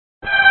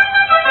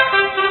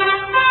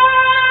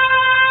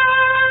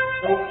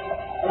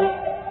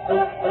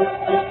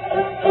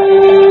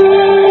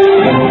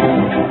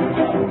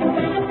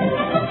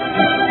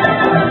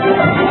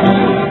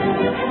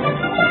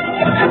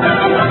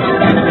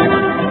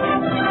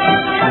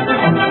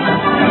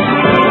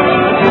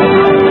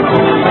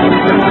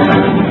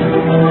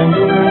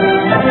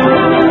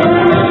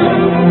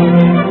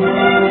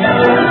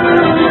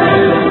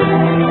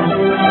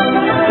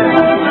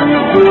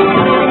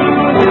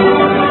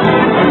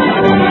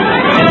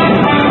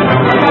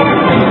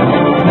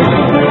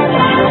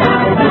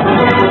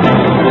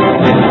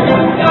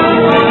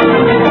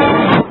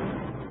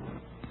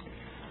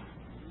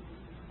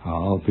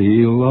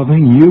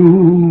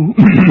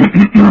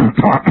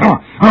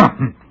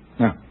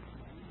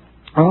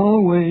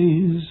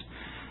always,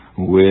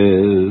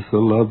 with a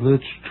love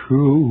that's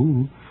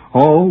true,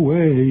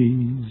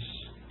 always.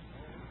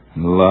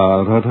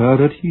 La da da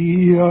da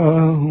dee,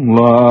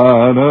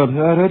 la da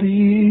da da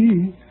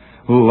dee,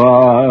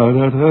 la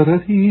da da da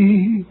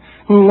dee,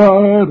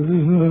 la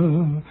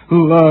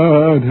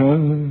da,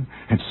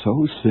 and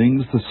so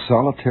sings the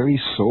solitary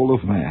soul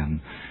of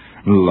man.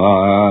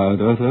 La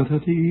da da da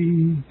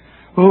dee,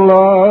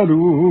 la do,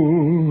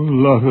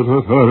 la da da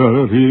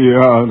da dee,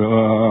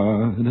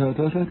 da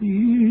da da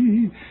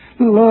dee,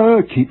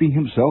 la, keeping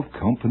himself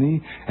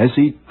company as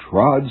he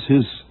trods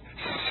his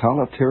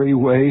solitary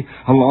way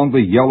along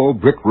the yellow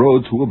brick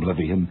road to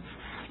oblivion.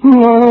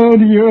 La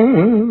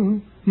dia,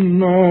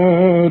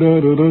 la da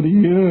da da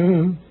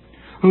dia,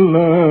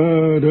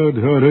 la da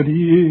da da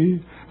dia,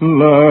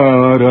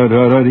 la da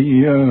da da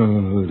dia,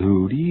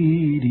 do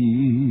dee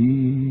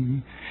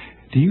dee.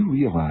 Do you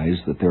realize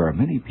that there are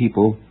many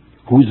people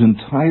whose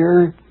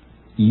entire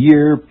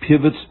year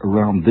pivots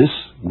around this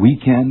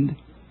weekend?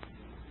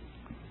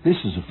 This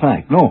is a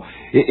fact. No,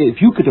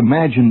 if you could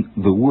imagine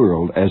the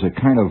world as a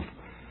kind of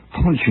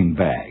punching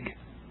bag,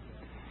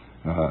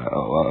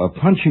 a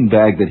punching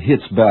bag that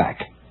hits back,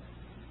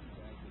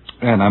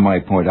 and I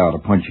might point out a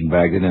punching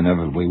bag that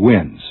inevitably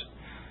wins,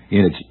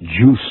 and it's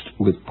juiced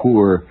with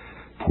poor,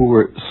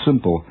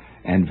 simple,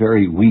 and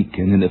very weak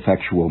and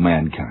ineffectual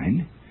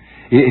mankind.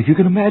 If you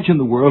can imagine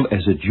the world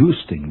as a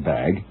juicing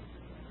bag,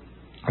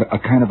 a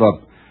kind of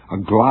a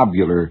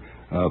globular,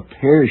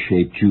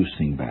 pear-shaped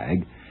juicing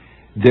bag,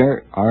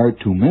 there are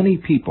to many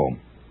people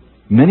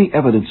many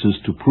evidences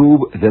to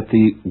prove that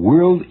the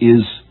world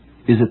is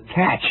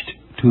attached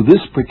to this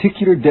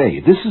particular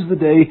day. This is the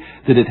day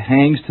that it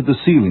hangs to the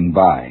ceiling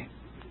by.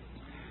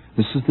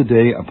 This is the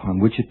day upon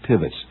which it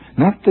pivots.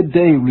 Not the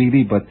day,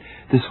 really, but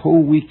this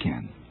whole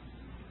weekend.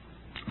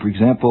 For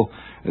example,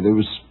 there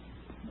was,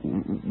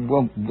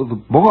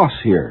 the boss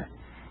here,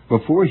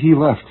 before he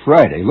left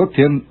Friday, looked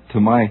into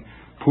my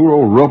poor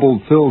old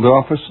rubble-filled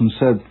office and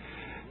said,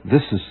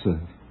 "This is,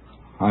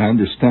 I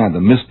understand,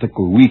 a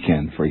mystical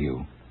weekend for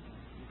you."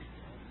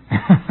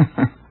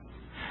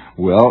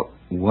 Well,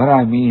 what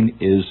I mean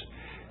is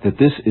that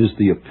this is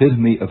the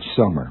epitome of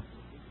summer.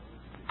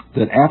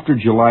 That after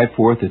July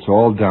 4th, it's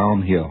all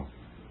downhill.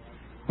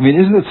 I mean,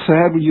 isn't it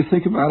sad when you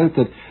think about it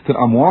that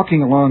I'm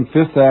walking along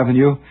Fifth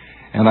Avenue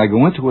and I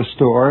go into a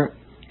store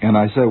and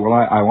I say, "Well,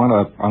 I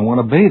want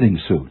a bathing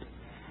suit."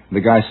 The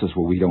guy says,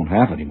 "Well, we don't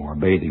have any more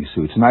bathing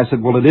suits." And I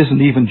said, "Well, it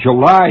isn't even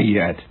July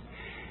yet."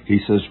 He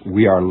says,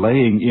 "We are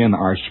laying in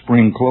our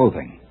spring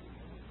clothing."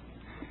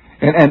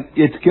 And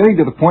it's getting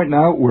to the point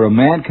now where a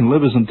man can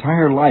live his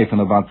entire life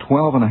in about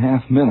 12 and a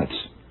half minutes.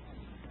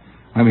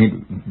 I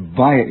mean,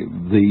 by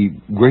the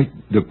great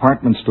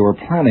department store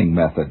planning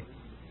method.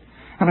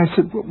 And I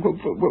said,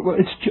 well,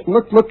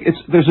 look,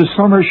 there's a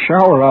summer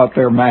shower out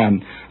there,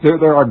 man.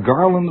 There are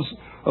garlands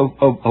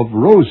of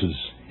roses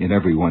in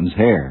everyone's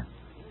hair.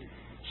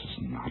 He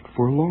says, "Not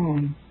for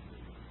long.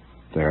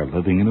 They're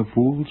living in a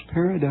fool's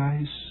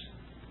paradise."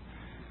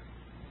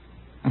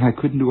 And I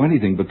couldn't do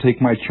anything but take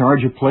my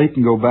charger plate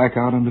and go back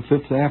out onto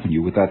Fifth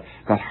Avenue with that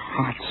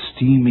hot,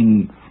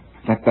 steaming,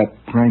 that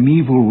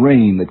primeval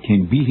rain that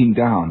came beating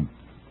down.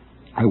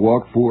 I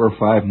walked 4 or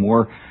 5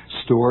 more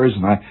stores,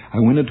 and I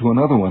went into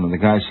another one, and the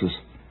guy says,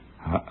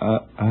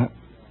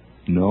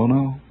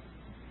 No.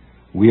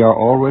 We are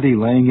already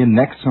laying in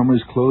next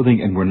summer's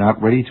clothing, and we're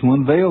not ready to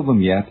unveil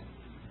them yet.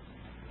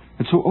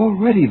 And so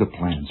already the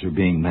plans are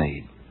being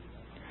made.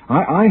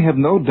 I have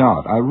no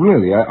doubt, I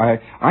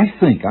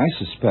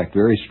suspect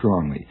very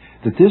strongly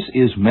that this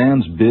is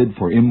man's bid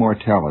for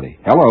immortality.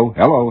 Hello,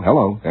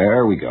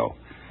 there we go.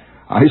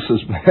 I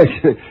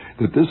suspect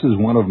that this is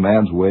one of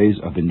man's ways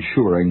of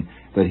ensuring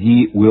that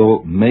he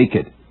will make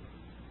it,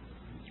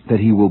 that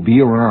he will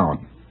be around.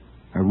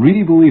 I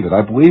really believe it.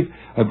 I believe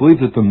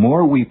that the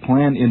more we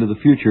plan into the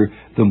future,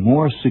 the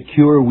more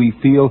secure we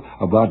feel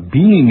about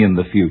being in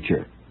the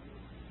future.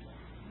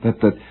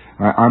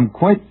 I'm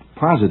quite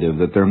positive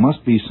that there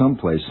must be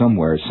someplace,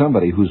 somewhere,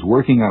 somebody who's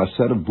working on a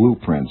set of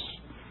blueprints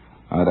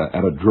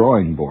at a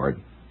drawing board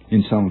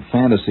in some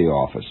fantasy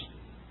office.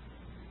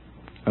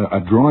 A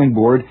drawing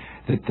board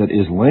that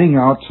is laying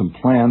out some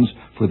plans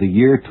for the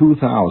year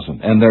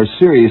 2000, and they're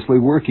seriously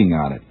working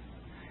on it.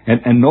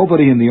 And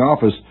nobody in the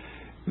office,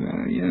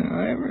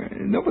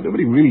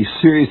 nobody really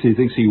seriously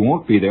thinks he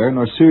won't be there,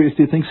 nor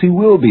seriously thinks he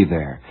will be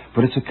there.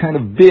 But it's a kind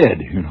of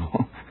bid,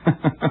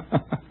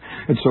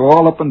 And so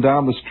all up and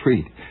down the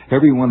street,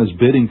 everyone is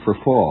bidding for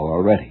fall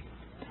already.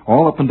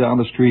 All up and down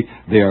the street,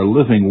 they are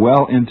living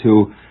well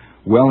into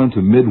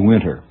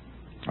midwinter.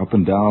 Up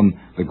and down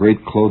the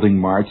great clothing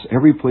marts,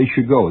 every place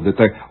you go, that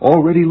they're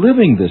already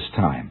living this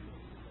time.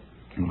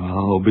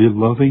 I'll be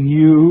loving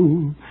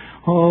you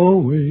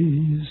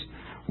always,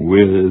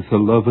 with a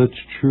love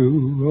that's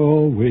true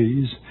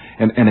always.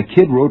 And a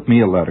kid wrote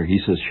me a letter. He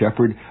says,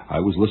 "Shepherd, I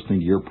was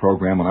listening to your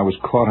program and I was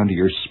caught under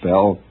your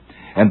spell.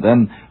 And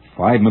then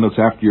 5 minutes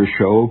after your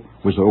show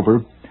was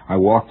over, I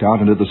walked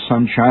out into the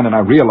sunshine and I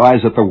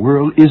realized that the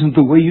world isn't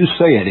the way you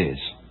say it is."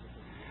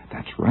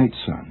 That's right,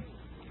 son.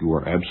 You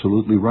are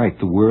absolutely right.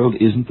 The world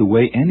isn't the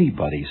way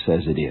anybody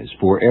says it is,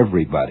 for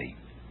everybody.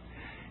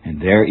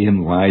 And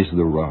therein lies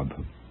the rub.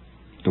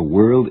 The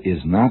world is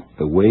not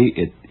the way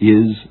it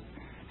is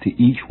to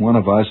each one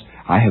of us.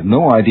 I have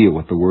no idea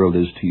what the world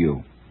is to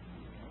you.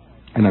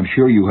 And I'm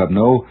sure you have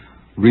no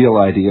real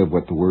idea of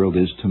what the world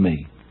is to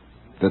me.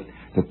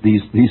 That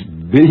these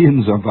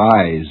billions of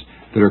eyes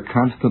that are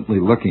constantly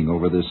looking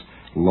over this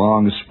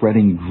long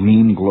spreading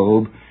green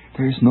globe,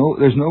 there's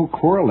no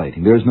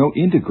correlating, there's no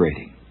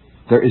integrating.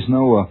 There is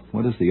no,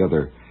 what does the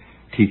other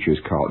teachers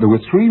call it? There were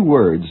three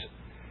words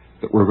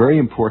that were very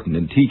important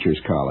in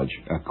teachers' college: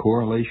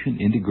 correlation,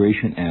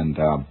 integration, and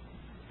to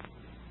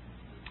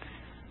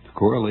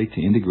correlate,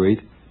 to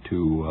integrate,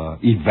 to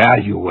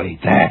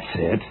evaluate. That's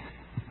it.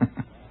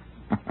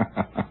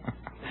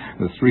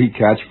 The three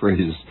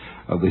catchphrases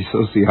of the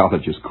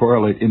sociologist: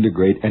 correlate,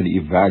 integrate, and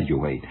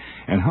evaluate.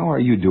 And how are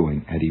you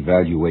doing at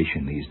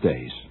evaluation these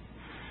days?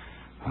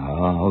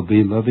 I'll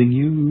be loving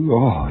you.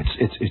 Oh,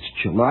 it's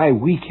July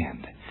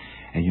weekend,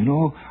 and you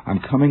know I'm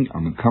coming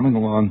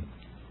along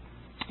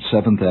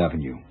 7th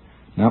Avenue,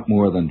 not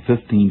more than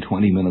 15,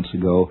 20 minutes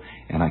ago,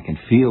 and I can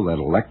feel that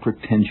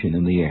electric tension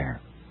in the air,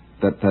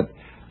 that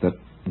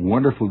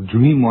wonderful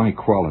dreamlike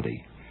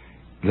quality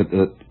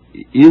that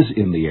is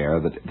in the air,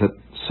 that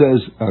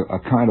says a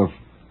kind of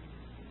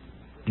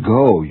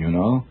go, you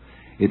know.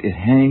 It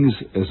hangs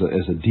as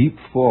a deep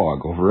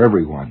fog over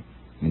everyone.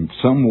 And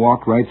some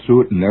walk right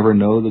through it and never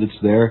know that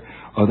it's there.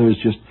 Others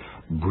just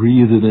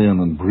breathe it in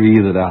and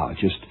breathe it out,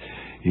 just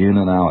in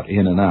and out,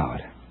 in and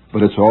out.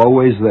 But it's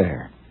always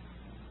there.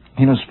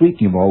 You know,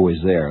 speaking of always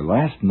there,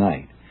 last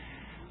night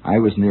I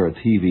was near a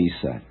TV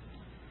set,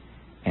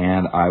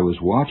 and I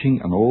was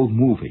watching an old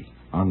movie,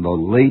 on the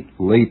late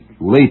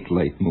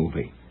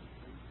movie.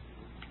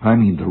 I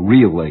mean the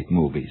real late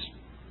movies.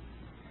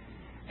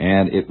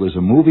 And it was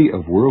a movie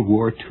of World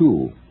War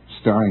II,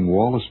 starring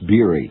Wallace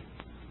Beery.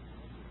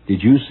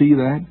 Did you see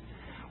that?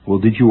 Well,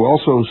 did you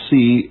also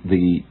see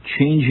the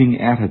changing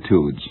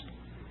attitudes?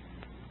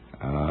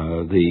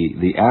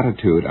 The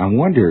attitude.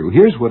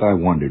 Here's what I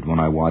wondered when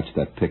I watched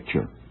that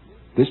picture.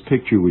 This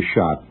picture was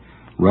shot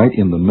right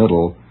in the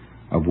middle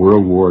of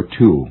World War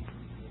II.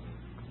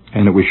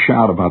 And it was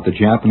shot about the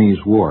Japanese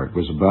War. It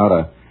was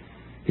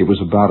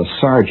about a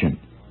sergeant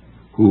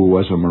who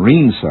was a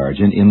Marine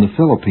sergeant in the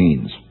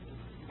Philippines.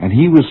 And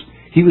he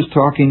was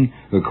talking,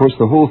 of course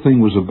the whole thing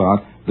was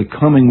about the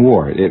coming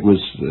war. It was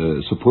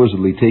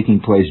supposedly taking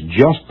place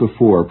just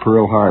before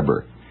Pearl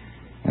Harbor,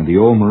 and the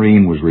old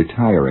Marine was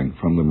retiring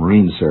from the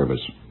Marine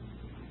service.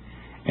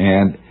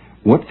 And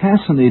what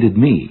fascinated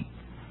me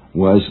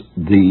was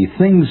the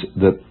things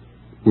that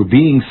were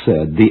being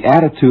said, the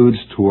attitudes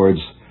towards,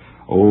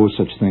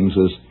 such things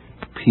as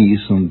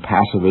peace and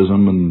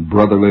pacifism and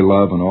brotherly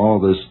love and all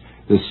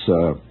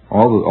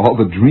all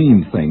the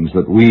dream things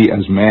that we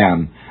as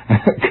man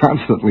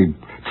constantly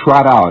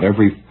trot out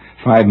every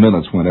 5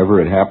 minutes whenever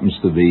it happens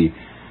to be,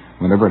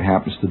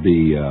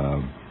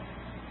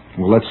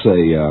 well, let's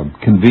say,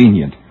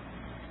 convenient.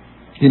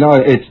 You know,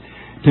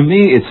 to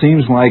me, it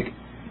seems like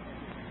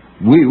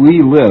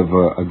we live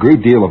a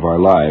great deal of our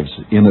lives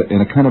in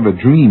a kind of a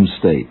dream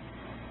state,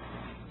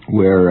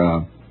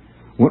 where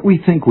what we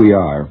think we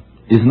are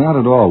is not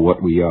at all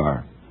what we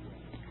are.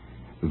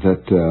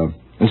 That,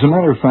 as a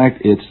matter of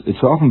fact,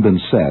 it's often been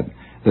said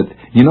that,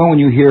 you know, when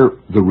you hear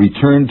the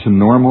return to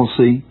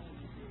normalcy,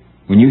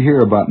 when you hear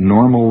about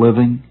normal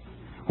living,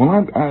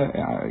 well,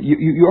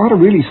 you ought to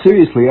really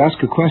seriously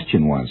ask a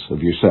question once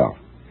of yourself.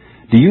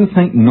 Do you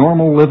think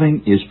normal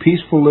living is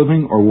peaceful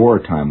living or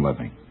wartime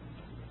living?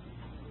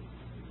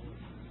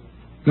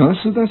 No,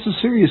 that's a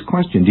serious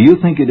question. Do you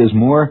think it is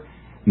more...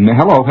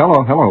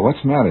 Hello,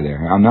 what's the matter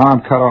there? Now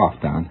I'm cut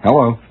off, Don.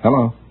 Hello.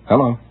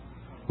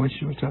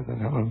 What's up?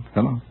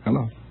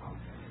 Hello.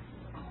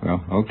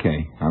 Well,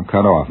 okay, I'm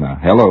cut off now.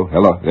 Hello.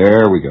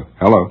 There we go.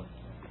 Hello.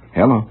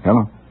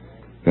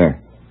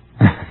 There.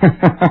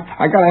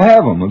 I gotta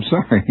have them.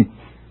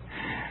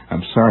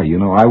 I'm sorry. You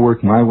know, I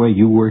work my way,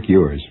 you work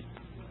yours.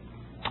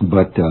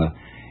 But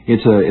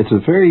it's a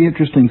very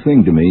interesting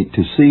thing to me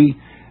to see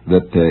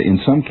that in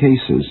some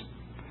cases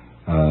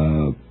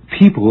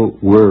people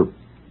were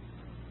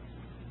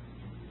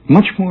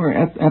much more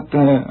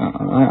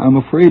I'm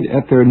afraid,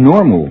 at their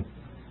normal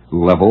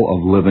level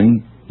of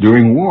living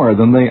during war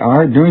than they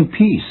are during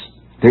peace.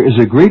 There is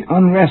a great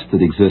unrest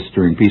that exists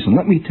during peace, and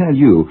let me tell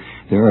you,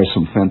 there are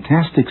some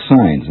fantastic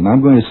signs, and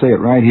I'm going to say it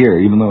right here,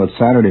 even though it's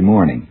Saturday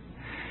morning,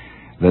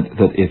 that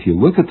if you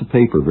look at the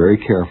paper very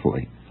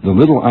carefully, the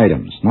little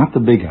items, not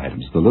the big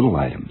items, the little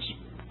items,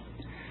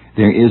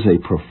 there is a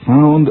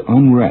profound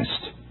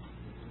unrest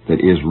that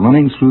is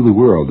running through the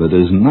world that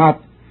is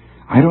not,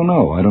 I don't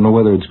know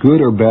whether it's good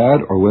or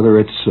bad, or whether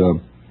it's, who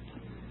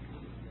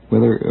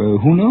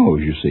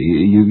knows, you see.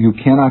 You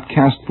cannot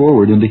cast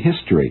forward into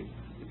history.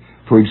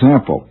 For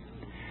example,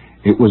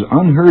 it was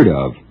unheard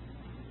of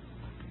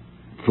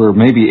for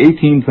maybe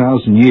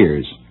 18,000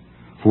 years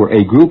for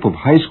a group of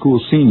high school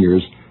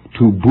seniors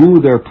to boo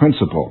their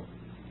principal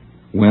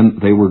when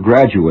they were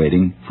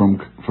graduating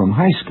from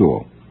high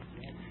school.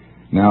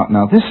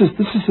 Now this is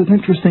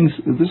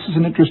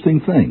an interesting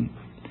thing.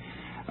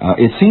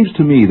 It seems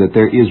to me that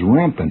there is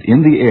rampant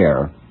in the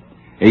air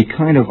a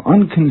kind of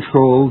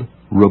uncontrolled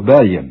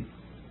rebellion.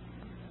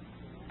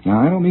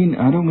 Now I don't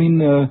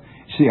mean.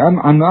 See,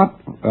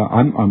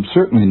 I'm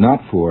certainly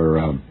not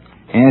for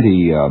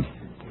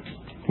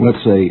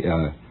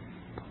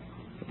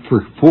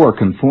for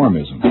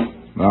conformism.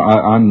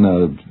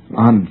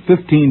 On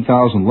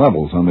 15,000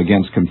 levels, I'm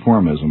against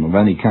conformism of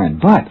any kind.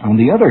 But on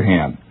the other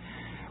hand,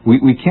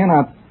 we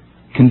cannot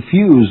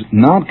confuse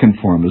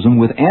nonconformism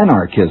with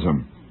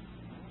anarchism.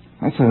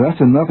 That's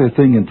another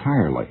thing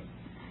entirely.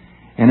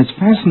 And it's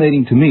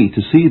fascinating to me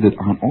to see that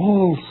on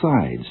all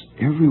sides,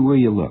 everywhere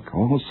you look,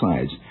 all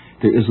sides,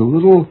 there is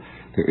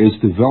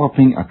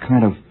developing a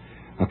kind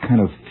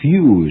of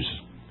fuse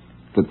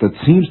that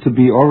seems to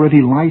be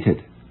already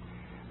lighted.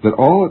 That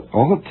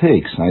all it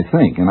takes, I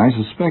think, and I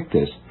suspect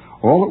this,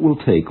 all it will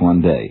take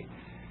one day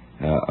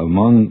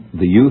among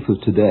the youth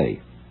of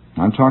today,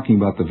 I'm talking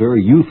about the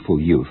very youthful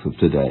youth of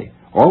today,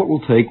 all it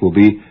will take will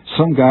be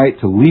some guy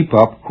to leap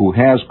up who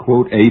has,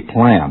 quote, a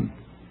plan.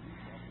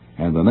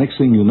 And the next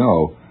thing you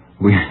know,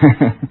 we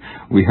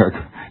are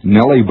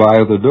Nelly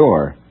by the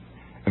door.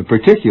 And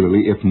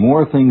particularly if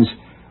more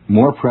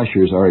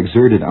pressures are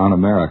exerted on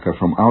America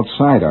from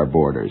outside our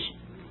borders.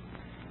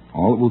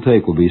 All it will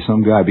take will be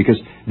some guy,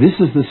 because this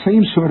is the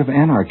same sort of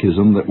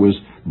anarchism that was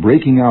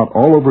breaking out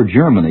all over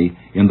Germany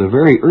in the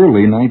very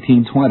early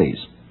 1920s,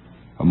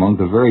 among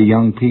the very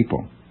young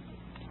people.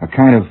 A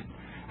kind of,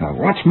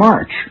 let's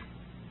march,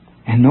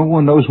 and no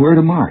one knows where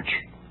to march.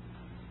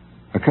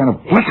 A kind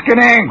of, let's get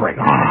angry.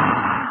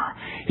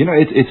 You know,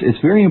 it's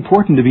very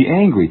important to be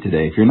angry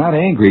today. If you're not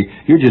angry,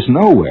 you're just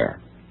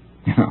nowhere.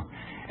 You know,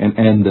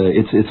 and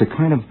it's a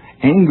kind of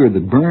anger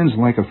that burns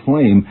like a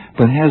flame,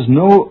 but has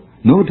no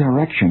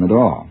direction at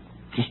all.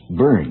 Just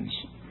burns.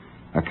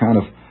 A kind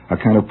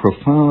of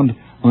profound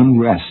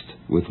unrest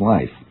with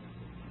life.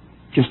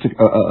 Just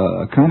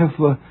a kind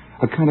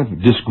of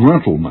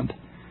disgruntlement.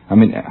 I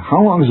mean,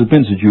 how long has it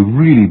been since you've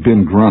really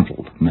been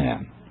gruntled,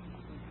 man?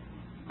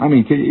 I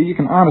mean, you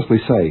can honestly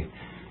say,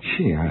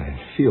 gee, I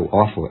feel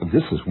awful.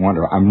 This is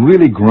wonderful. I'm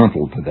really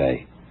gruntled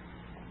today.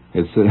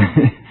 It's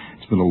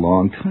been a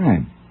long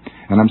time.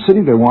 And I'm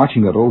sitting there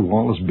watching that old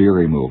Wallace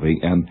Beery movie,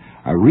 and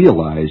I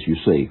realize, you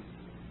see,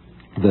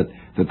 that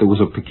there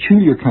was a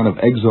peculiar kind of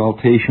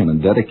exaltation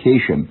and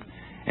dedication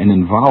and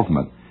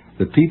involvement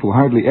that people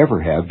hardly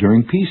ever have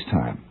during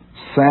peacetime.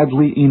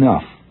 Sadly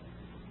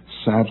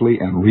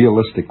and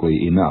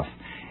realistically enough.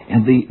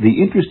 And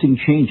the interesting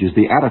changes,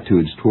 the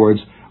attitudes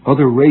towards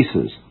other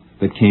races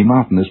that came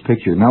out in this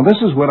picture. Now,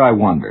 this is what I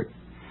wondered.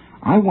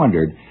 I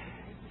wondered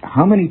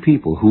how many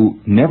people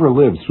who never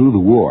lived through the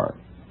war,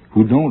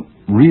 who don't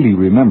really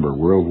remember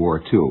World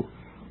War II,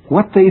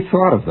 what they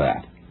thought of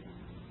that.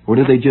 Or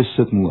did they just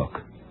sit and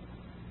look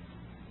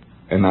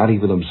and not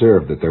even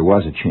observe that there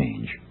was a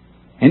change?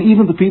 And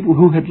even the people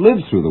who had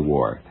lived through the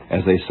war,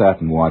 as they sat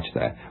and watched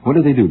that, what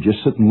did they do?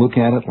 Just sit and look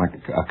at it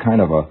like a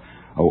kind of a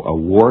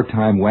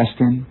wartime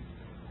western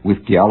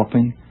with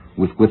galloping,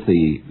 with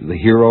the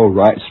hero,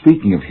 right?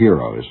 Speaking of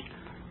heroes.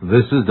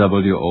 This is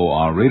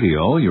WOR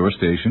Radio, your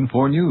station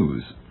for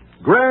news.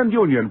 Grand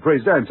Union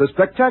presents a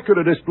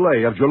spectacular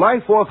display of July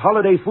 4th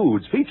holiday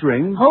foods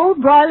featuring whole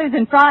broilers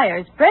and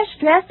fryers, fresh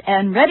dressed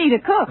and ready to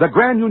cook. The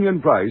Grand Union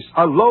price,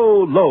 a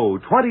low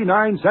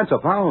 29 cents a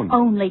pound.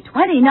 Only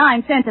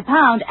 29 cents a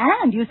pound,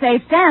 and you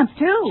save stamps,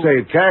 too.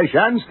 Save cash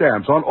and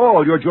stamps on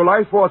all your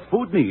July 4th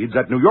food needs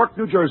at New York,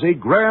 New Jersey,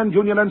 Grand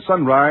Union and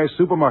Sunrise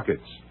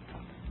supermarkets.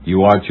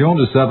 You are tuned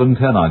to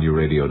 710 on your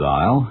radio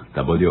dial,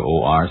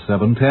 WOR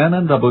 710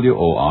 and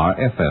WOR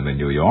FM in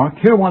New York.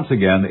 Here once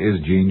again is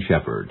Gene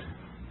Shepard.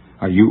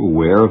 Are you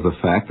aware of the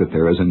fact that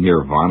there is a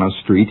Nirvana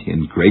Street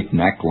in Great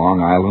Neck,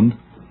 Long Island?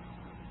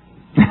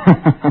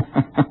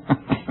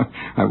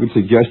 I would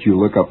suggest you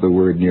look up the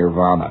word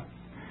Nirvana.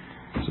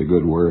 It's a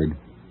good word.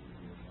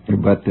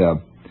 But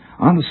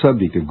on the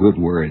subject of good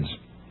words,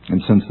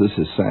 and since this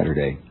is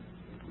Saturday,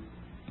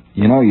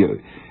 you know,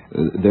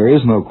 there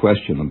is no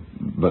question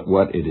but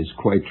what it is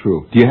quite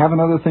true. Do you have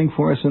another thing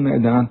for us in there,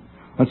 Don?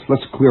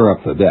 Let's clear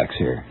up the decks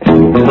here.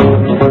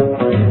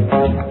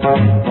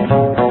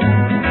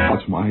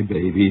 That's my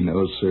baby.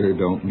 No, sir,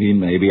 don't mean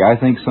maybe. I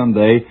think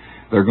someday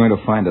they're going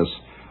to find us.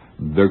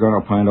 They're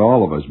going to find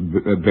all of us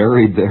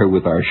buried there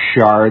with our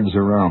shards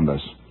around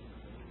us,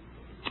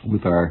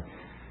 with our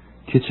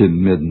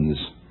kitchen middens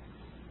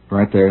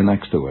right there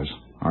next to us,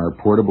 our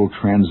portable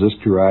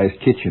transistorized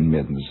kitchen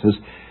middens.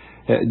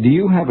 Do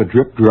you have a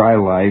drip-dry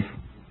life?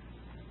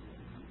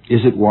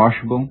 Is it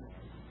washable?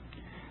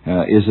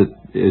 Is it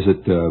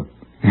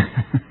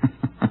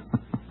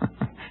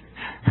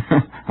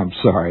I'm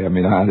sorry. I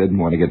mean, I didn't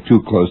want to get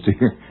too close to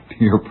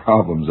your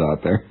problems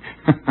out there.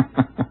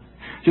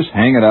 Just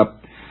hang it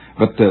up.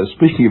 But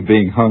speaking of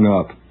being hung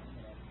up,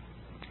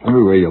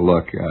 everywhere you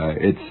look,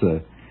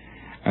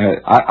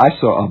 I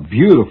saw a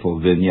beautiful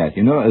vignette.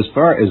 You know, as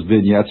far as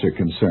vignettes are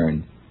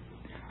concerned,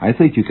 I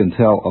think you can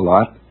tell a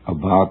lot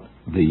about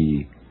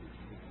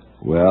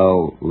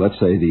let's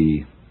say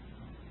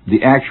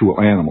the actual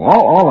animal.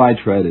 All I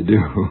try to do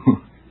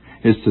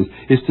is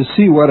to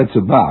see what it's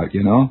about,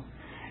 you know,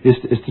 is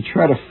to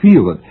try to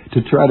feel it,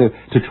 to try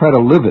to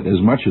live it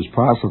as much as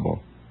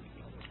possible.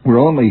 We're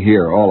only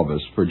here, all of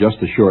us, for just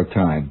a short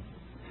time,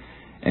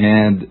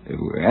 and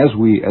as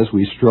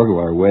we struggle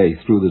our way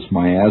through this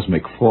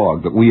miasmic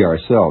fog that we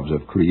ourselves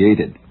have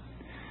created,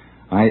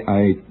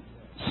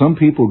 some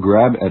people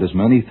grab at as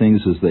many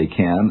things as they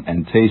can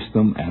and taste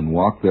them and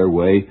walk their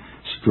way,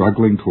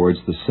 struggling towards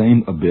the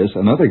same abyss,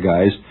 and other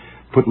guys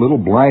put little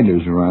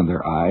blinders around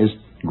their eyes,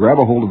 grab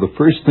a hold of the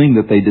first thing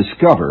that they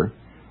discover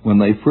when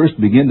they first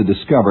begin to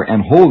discover,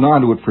 and hold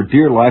on to it for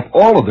dear life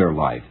all of their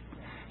life,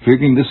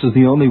 figuring this is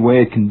the only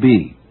way it can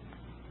be.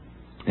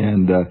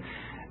 And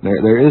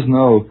there is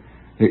no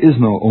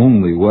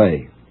only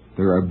way.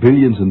 There are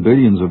billions and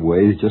billions of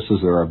ways, just as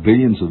there are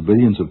billions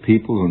of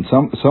people, and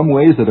some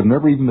ways that have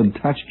never even been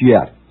touched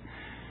yet.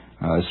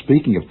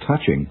 Speaking of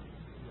touching,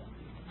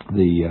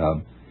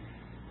 the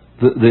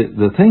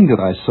thing that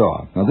I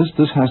saw, now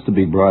this has to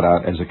be brought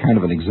out as a kind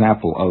of an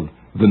example of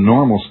the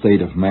normal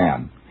state of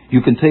man.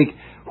 You can take,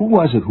 who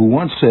was it who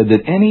once said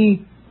that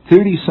any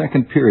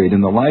 30-second period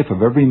in the life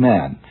of every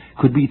man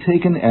could be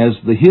taken as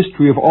the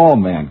history of all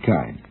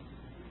mankind?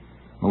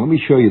 Well, let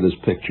me show you this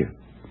picture.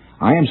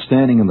 I am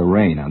standing in the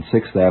rain on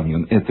 6th Avenue,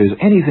 and if there's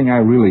anything I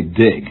really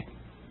dig,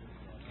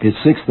 it's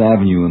 6th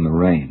Avenue in the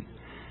rain.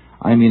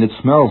 I mean, it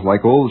smells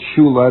like old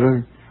shoe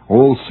leather,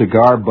 old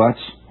cigar butts,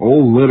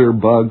 old litter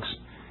bugs,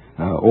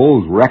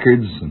 old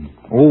records, and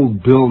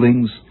old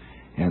buildings,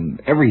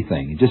 and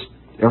everything. Just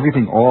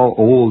everything all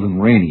old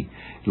and rainy.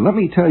 Let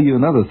me tell you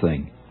another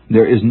thing.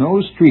 There is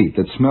no street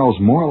that smells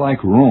more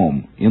like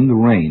Rome in the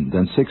rain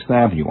than 6th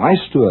Avenue. I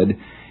stood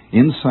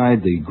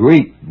inside the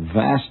great,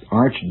 vast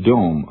arched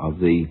dome of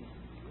the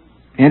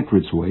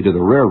entranceway to the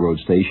railroad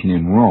station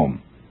in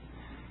Rome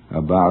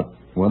about,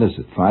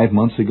 5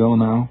 months ago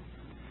now?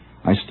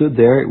 I stood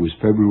there, it was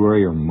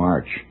February or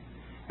March,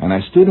 and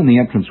I stood in the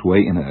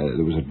entranceway, and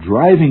there was a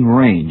driving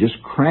rain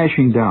just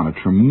crashing down,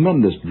 a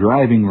tremendous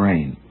driving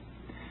rain,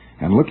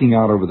 and looking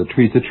out over the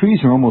trees. The trees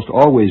are almost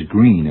always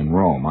green in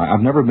Rome.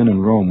 I've never been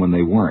in Rome when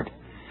they weren't.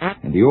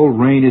 And the old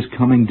rain is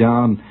coming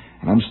down,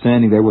 and I'm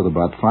standing there with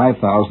about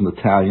 5,000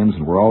 Italians,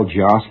 and we're all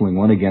jostling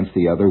one against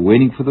the other,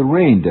 waiting for the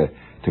rain to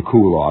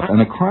cool off.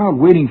 And a crowd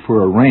waiting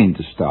for a rain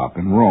to stop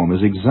in Rome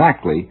is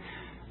exactly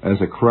as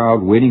a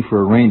crowd waiting for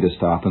a rain to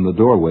stop in the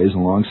doorways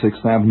along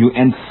 6th Avenue,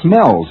 and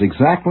smells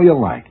exactly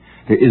alike.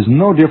 There is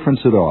no difference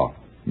at all.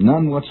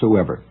 None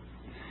whatsoever,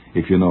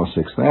 if you know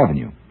 6th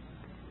Avenue.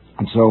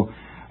 And so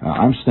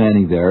I'm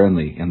standing there in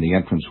the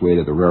entranceway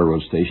to the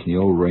railroad station. The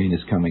old rain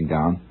is coming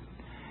down.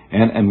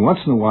 And once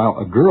in a while,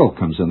 a girl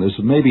comes in. There's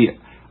maybe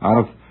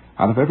out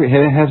of every...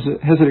 Has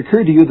it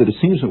occurred to you that it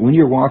seems that when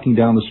you're walking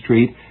down the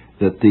street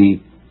that the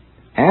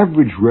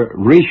average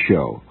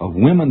ratio of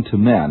women to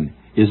men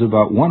is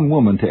about one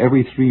woman to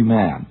every 3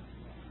 men?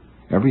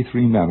 Every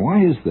 3 men.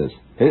 Why is this?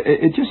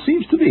 It just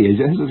seems to be.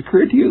 Has it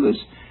occurred to you this?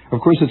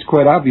 Of course, it's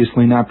quite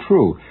obviously not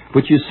true.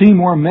 But you see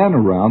more men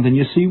around than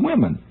you see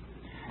women.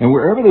 And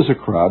wherever there's a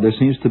crowd, there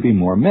seems to be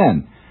more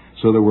men.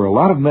 So there were a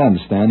lot of men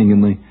standing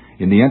in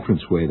the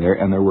entranceway there,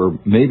 and there were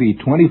maybe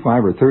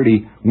 25 or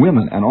 30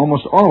 women, and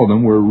almost all of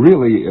them were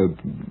really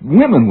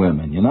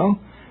women, you know.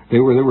 They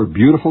were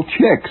beautiful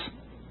chicks.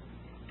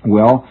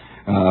 Well,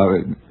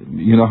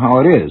 you know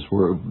how it is.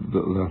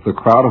 The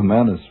crowd of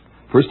men is,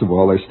 first of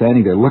all, they're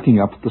standing there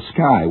looking up at the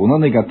sky. Well,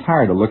 then they got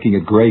tired of looking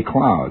at gray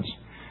clouds.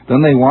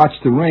 Then they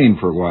watched the rain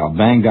for a while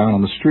bang down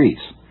on the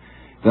streets.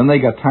 Then they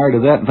got tired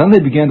of that. Then they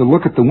began to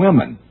look at the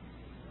women.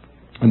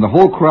 And the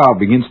whole crowd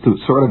begins to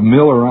sort of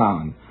mill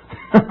around.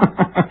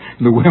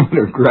 The women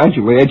are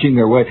gradually edging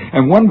their way.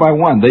 And one by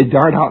one, they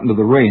dart out into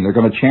the rain. They're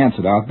going to chance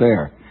it out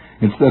there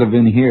instead of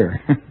in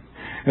here.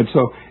 And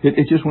so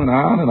it just went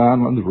on and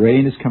on when the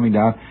rain is coming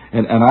down.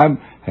 And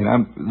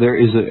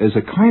there's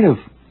a kind of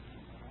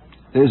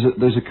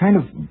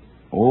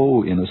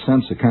in a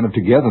sense, a kind of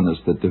togetherness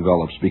that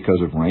develops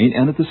because of rain,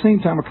 and at the same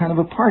time a kind of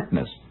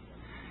apartness.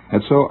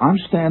 And so I'm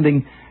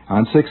standing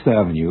on 6th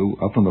Avenue,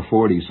 up on the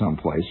 40s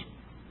someplace,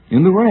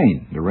 in the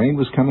rain. The rain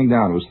was coming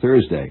down. It was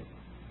Thursday.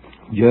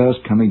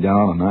 Just coming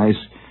down, a nice,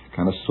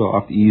 kind of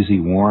soft, easy,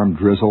 warm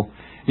drizzle.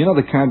 You know,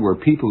 the kind where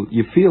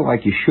you feel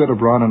like you should have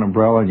brought an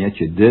umbrella, and yet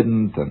you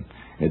didn't, and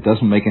it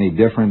doesn't make any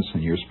difference,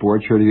 and your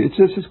sports shirt, it's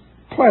just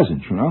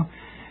pleasant, you know.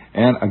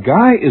 And a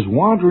guy is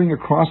wandering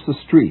across the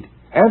street,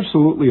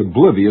 absolutely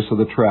oblivious of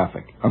the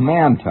traffic, a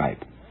man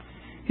type.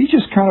 He's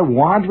just kind of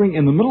wandering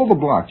in the middle of the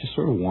block, just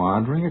sort of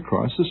wandering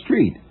across the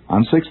street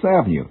on 6th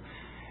Avenue.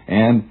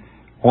 And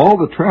all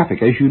the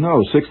traffic, as you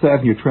know, 6th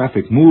Avenue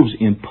traffic moves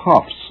in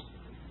puffs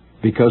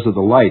because of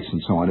the lights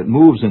and so on. It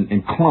moves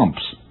in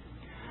clumps.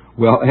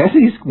 Well, as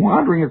he's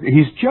wandering,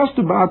 he's just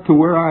about to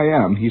where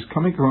I am. He's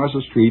coming across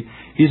the street.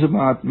 He's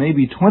about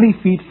maybe 20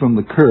 feet from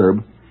the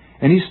curb,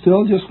 and he's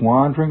still just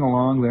wandering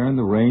along there, and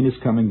the rain is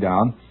coming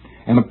down,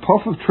 and a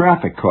puff of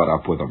traffic caught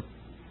up with him.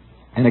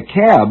 And a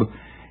cab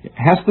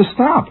has to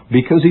stop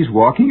because he's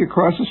walking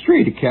across the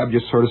street. A cab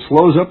just sort of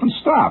slows up and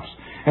stops.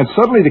 And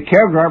suddenly the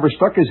cab driver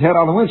stuck his head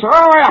out the window and said,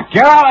 "Oh, yeah,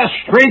 get out of the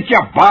street, you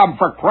bum,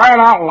 for crying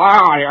out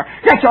loud here.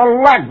 Get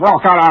your leg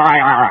broken."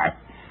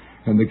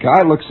 And the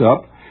guy looks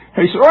up.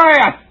 He said, "What are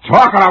you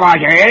talking about,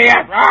 you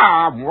idiot?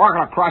 I'm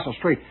walking across the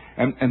street."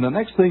 And the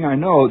next thing I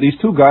know, these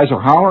two guys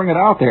are hollering it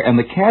out there, and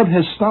the cab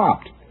has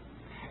stopped.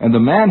 And the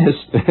man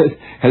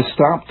has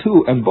stopped,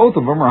 too, and both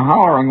of them are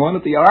hollering one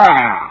at the other.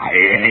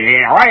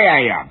 What are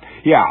you?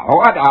 Yeah,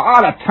 what,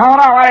 out of town? What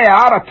are you?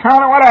 Out of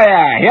town? What are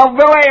you?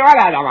 Hillbilly? What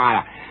are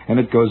you? And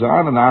it goes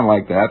on and on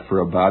like that for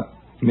about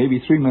maybe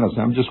 3 minutes.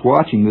 I'm just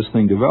watching this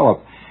thing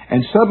develop.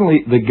 And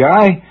suddenly the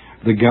guy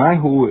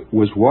who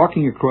was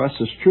walking across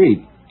the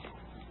street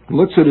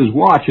looks at his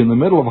watch in the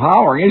middle of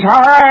hollering. He's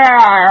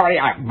hollering,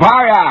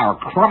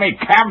 crummy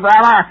cab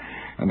driver.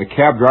 And the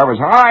cab driver's,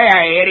 "Oh,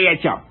 you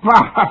idiot, you."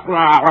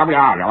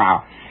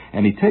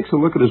 And he takes a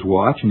look at his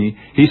watch, and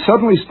he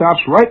suddenly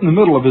stops right in the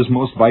middle of his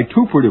most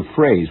vituperative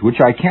phrase, which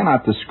I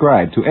cannot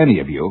describe to any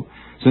of you,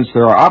 since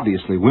there are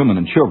obviously women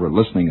and children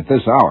listening at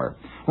this hour.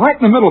 Right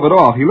in the middle of it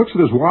all, he looks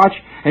at his watch,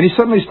 and he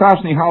suddenly stops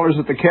and he hollers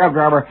at the cab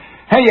driver,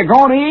 "Hey, you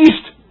going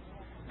east?"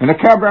 And the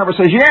cab driver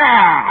says,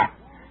 "Yeah."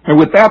 And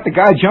with that, the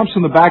guy jumps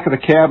in the back of the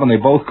cab, and they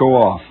both go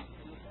off.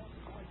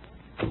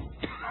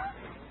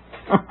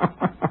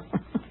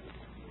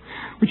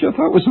 Which I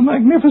thought was a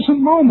magnificent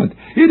moment.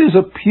 It is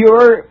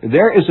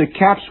there is a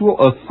capsule,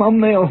 a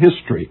thumbnail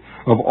history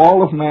of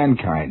all of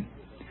mankind.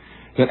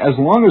 That as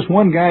long as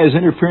one guy is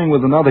interfering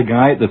with another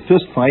guy, the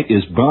fist fight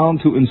is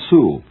bound to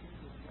ensue.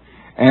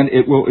 And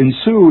it will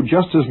ensue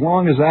just as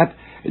long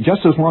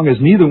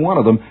as neither one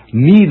of them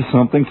needs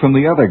something from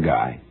the other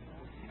guy.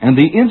 And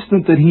the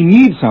instant that he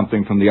needs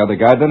something from the other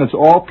guy, then it's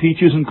all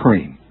peaches and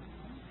cream.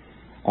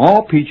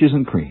 All peaches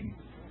and cream.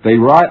 They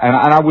ride,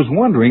 and I was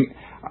wondering,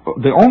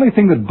 the only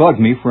thing that bugged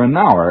me for an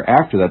hour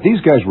after that,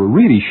 these guys were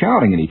really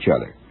shouting at each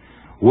other,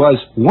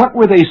 was what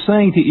were they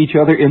saying to each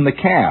other in the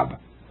cab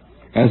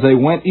as they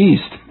went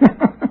east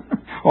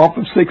off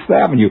of 6th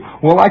Avenue?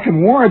 Well, I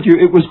can warrant you,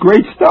 it was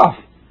great stuff.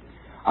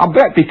 I'll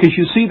bet, because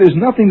you see, there's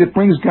nothing that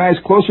brings guys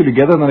closer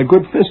together than a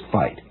good fist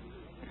fight.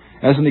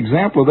 As an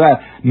example of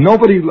that,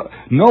 nobody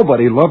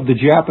loved the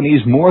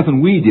Japanese more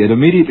than we did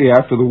immediately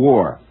after the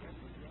war.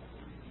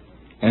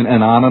 And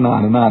on and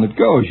on and on it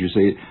goes, you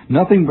see.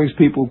 Nothing brings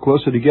people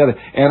closer together.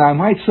 And I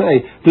might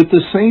say that the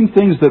same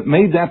things that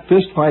made that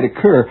fist fight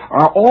occur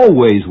are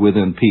always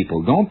within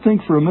people. Don't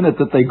think for a minute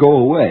that they go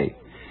away.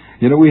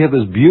 You know, we have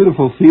this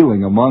beautiful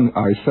feeling among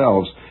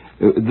ourselves.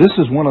 This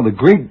is one of the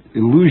great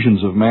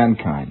illusions of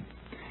mankind.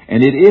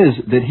 And it is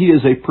that he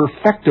is a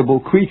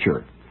perfectible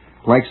creature.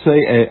 Like,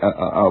 say,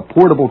 a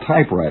portable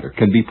typewriter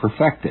can be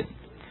perfected.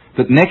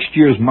 That next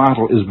year's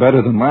model is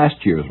better than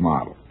last year's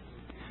model.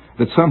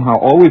 That somehow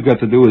all we've got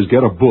to do is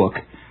get a book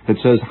that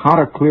says how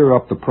to clear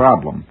up the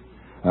problem,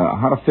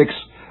 how to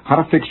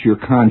fix your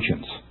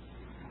conscience,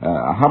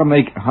 how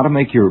to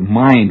make your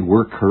mind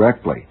work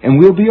correctly, and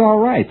we'll be all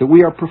right. That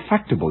we are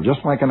perfectible,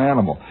 just like an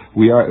animal.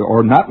 We are,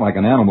 or not like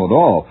an animal at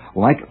all,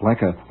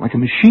 like a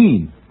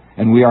machine,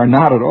 and we are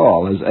not at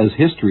all, as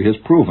history has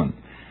proven.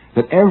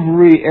 That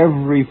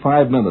every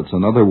 5 minutes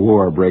another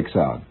war breaks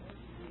out,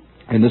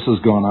 and this has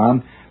gone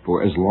on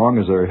for as long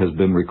as there has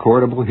been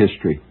recordable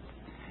history.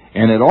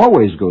 And it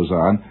always goes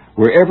on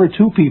wherever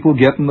two people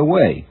get in the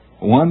way,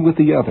 one with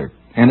the other.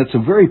 And it's a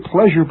very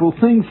pleasurable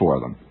thing for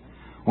them.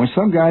 When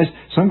some guys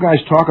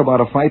talk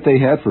about a fight they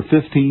had for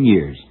 15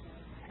 years.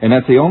 And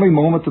that's the only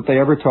moment that they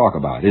ever talk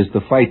about, is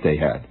the fight they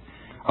had.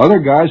 Other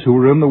guys who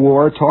were in the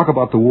war talk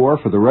about the war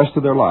for the rest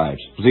of their lives.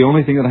 It was the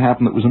only thing that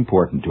happened that was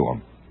important to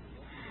them.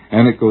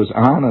 And it goes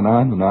on and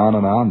on and on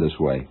and on this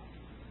way.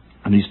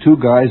 And these two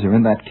guys are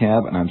in that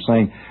cab, and I'm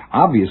saying,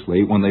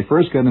 obviously, when they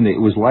first got in there,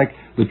 it was like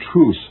the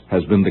truce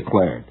has been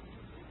declared.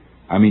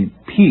 I mean,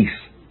 peace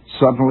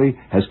suddenly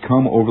has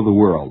come over the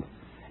world.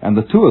 And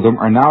the two of them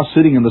are now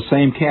sitting in the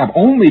same cab,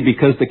 only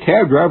because the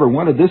cab driver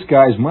wanted this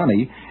guy's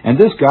money, and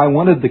this guy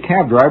wanted the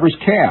cab driver's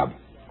cab.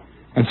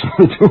 And so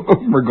the two of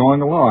them are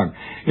going along.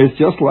 It's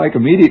just like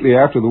immediately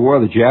after the war,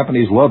 the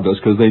Japanese loved us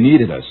because they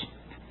needed us.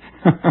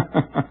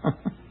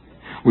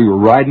 We were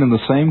riding in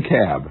the same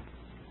cab.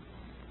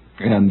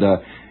 And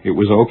it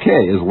was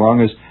okay as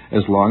long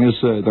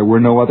as there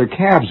were no other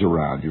cabs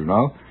around, you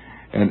know.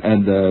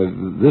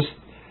 And this,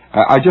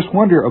 I just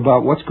wonder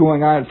about what's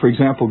going on, for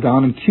example,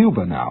 down in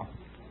Cuba now.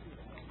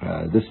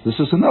 This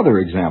is another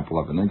example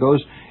of it. And it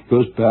goes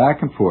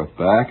back and forth,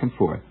 back and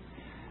forth.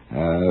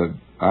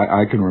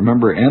 I can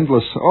remember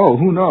endless. Oh,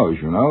 who knows?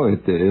 You know,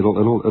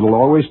 it'll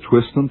always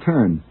twist and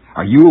turn.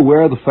 Are you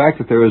aware of the fact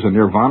that there is a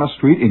Nirvana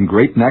Street in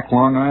Great Neck,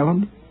 Long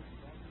Island?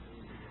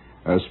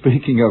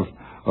 Speaking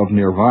of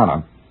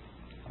Nirvana,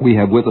 we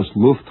have with us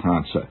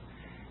Lufthansa.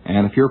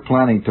 And if you're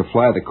planning to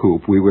fly the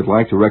coop, we would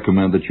like to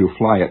recommend that you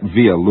fly it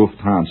via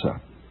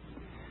Lufthansa.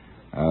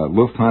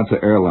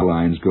 Lufthansa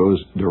Airlines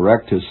goes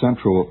direct to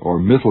Central or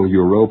Middle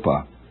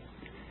Europa.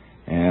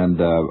 And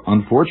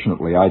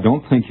unfortunately, I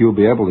don't think you'll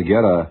be able to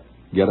get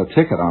a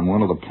ticket on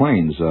one of the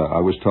planes.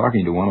 I was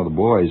talking to one of the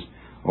boys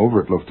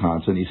over at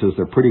Lufthansa, and he says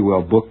they're pretty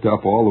well booked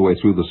up all the way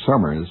through the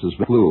summer. This is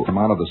flu. I'm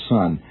out of the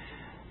sun.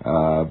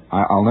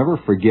 I'll never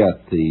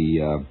forget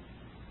the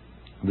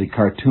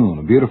cartoon.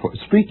 A beautiful.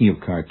 Speaking of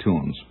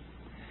cartoons,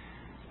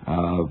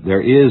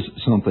 there is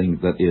something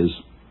that is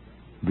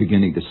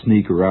beginning to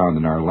sneak around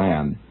in our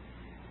land,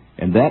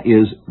 and that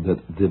is that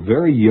the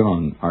very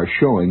young are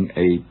showing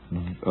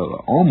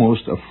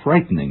almost a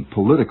frightening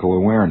political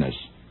awareness.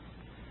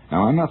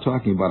 Now, I'm not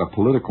talking about a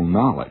political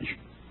knowledge.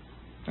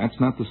 That's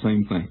not the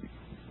same thing.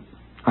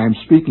 I'm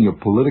speaking of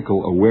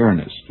political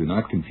awareness. Do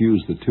not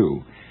confuse the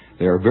two.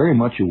 They are very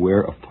much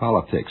aware of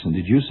politics. And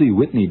did you see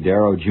Whitney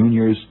Darrow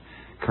Jr.'s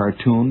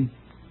cartoon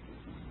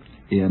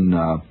in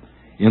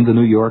the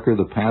New Yorker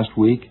the past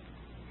week?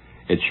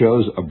 It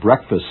shows a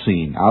breakfast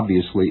scene,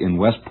 obviously in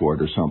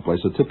Westport or someplace,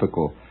 a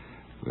typical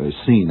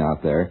scene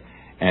out there.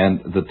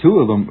 And the two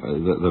of them,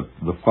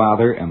 the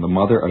father and the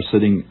mother, are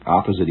sitting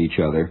opposite each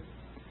other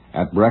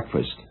at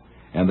breakfast.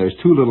 And there's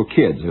two little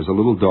kids. There's a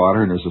little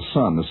daughter and there's a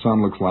son. The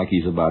son looks like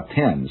he's about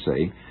 10,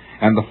 see?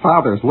 And the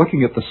father is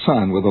looking at the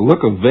son with a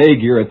look of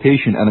vague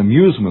irritation and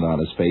amusement on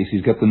his face.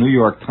 He's got the New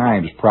York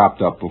Times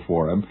propped up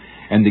before him.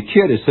 And the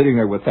kid is sitting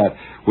there with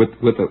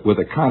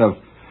a kind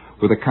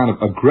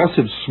of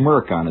aggressive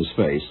smirk on his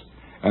face.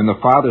 And the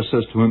father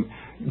says to him,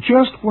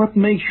 "Just what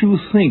makes you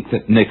think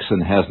that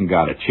Nixon hasn't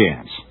got a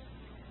chance?"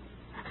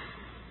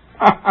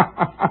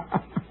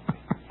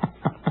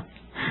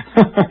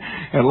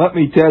 And let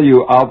me tell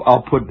you,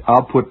 I'll put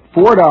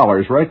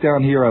 $4 right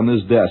down here on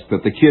this desk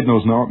that the kid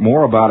knows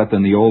more about it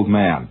than the old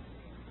man.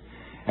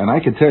 And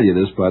I can tell you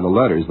this by the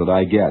letters that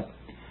I get,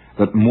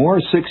 that more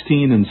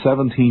 16 and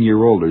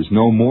 17-year-olders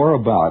know more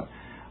about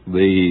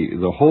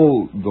the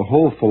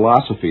whole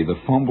philosophy, the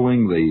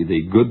fumbling,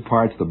 the good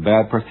parts, the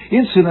bad parts.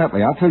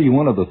 Incidentally, I'll tell you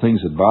one of the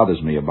things that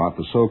bothers me about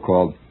the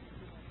so-called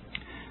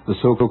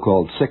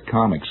sick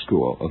comic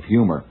school of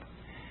humor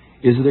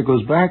is that it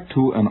goes back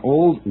to an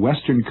old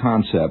Western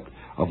concept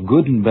of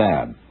good and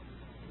bad,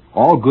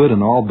 all good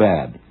and all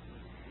bad.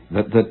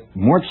 That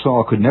Mort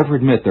Saul could never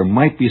admit there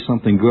might be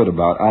something good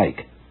about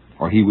Ike,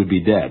 or he would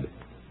be dead.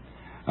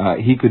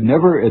 He could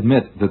never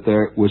admit that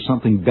there was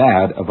something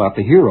bad about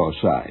the hero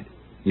side.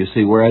 You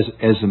see, whereas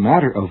as a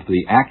matter of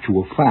the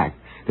actual fact,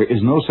 there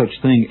is no such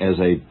thing as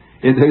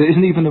there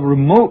isn't even a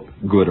remote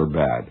good or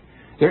bad.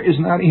 There is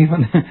not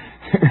even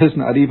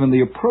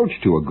the approach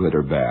to a good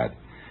or bad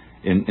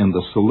in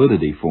the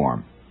solidity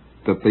form.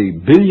 That the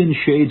billion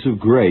shades of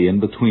gray in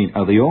between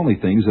are the only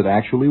things that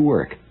actually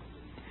work.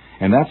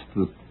 And that's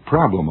the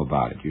problem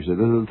about it. You see,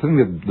 the thing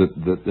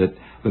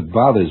that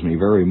bothers me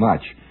very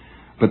much.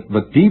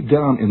 But deep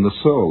down in the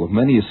soul of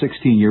many a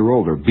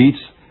 16-year-older beats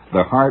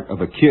the heart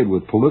of a kid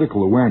with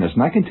political awareness.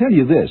 And I can tell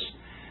you this,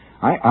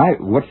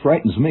 what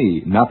frightens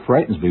me, not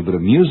frightens me, but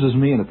amuses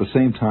me and at the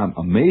same time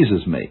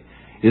amazes me,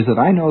 is that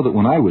I know that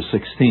when I was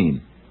 16,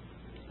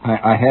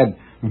 I had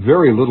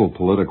very little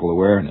political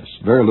awareness,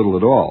 very little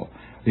at all.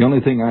 The only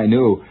thing I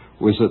knew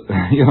was that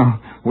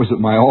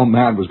my old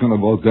man was going to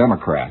vote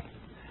Democrat.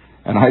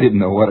 And I didn't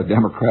know what a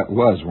Democrat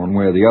was one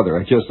way or the other.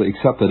 I just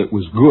accepted it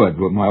was good,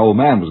 but my old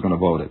man was going to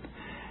vote it.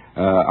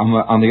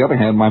 On the other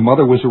hand, my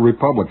mother was a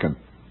Republican.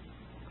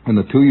 And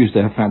the two used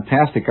to have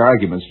fantastic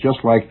arguments,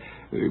 just like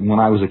when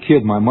I was a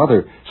kid, my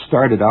mother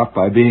started out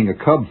by being a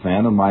Cub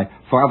fan, and my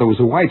father was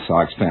a White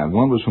Sox fan.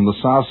 One was from the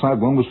South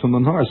Side, one was from the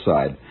North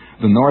Side.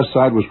 The North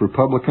Side was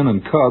Republican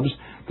and Cubs.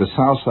 The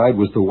South Side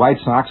was the White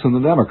Sox and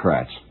the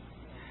Democrats.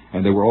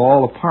 And they were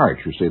all apart,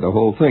 you see, the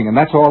whole thing. And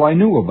that's all I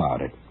knew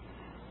about it.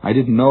 I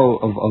didn't know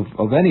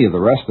of any of the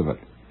rest of it.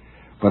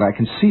 But I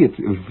can see it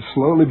was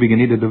slowly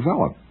beginning to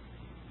develop.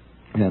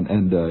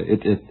 And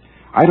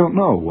I don't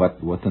know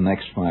what the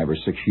next 5 or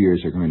 6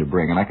 years are going to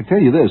bring. And I can tell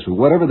you this,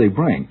 whatever they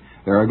bring,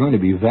 there are going to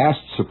be vast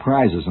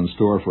surprises in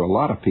store for a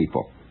lot of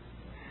people.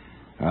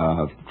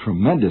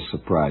 Tremendous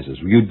surprises.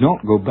 You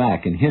don't go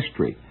back in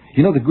history.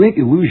 You know, the great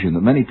illusion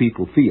that many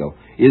people feel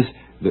is,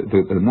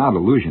 not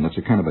illusion, it's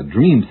a kind of a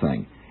dream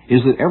thing,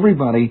 is that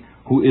everybody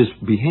who is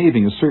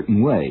behaving a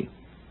certain way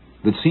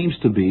that seems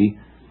to be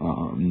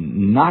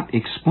not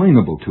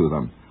explainable to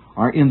them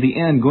are in the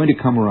end going to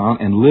come around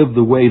and live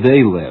the way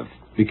they live,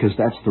 because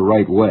that's the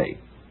right way.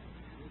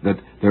 That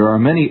there are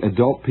many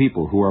adult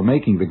people who are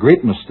making the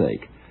great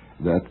mistake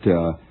that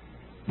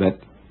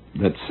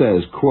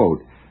says,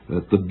 quote,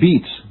 that the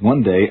Beats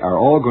one day are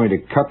all going to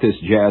cut this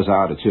jazz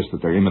out. It's just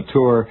that they're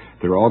immature.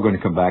 They're all going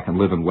to come back and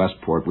live in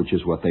Westport, which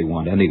is what they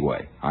want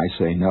anyway. I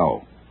say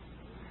no.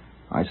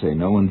 I say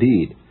no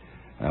indeed.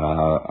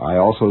 I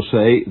also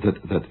say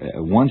that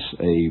once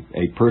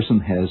a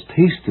person has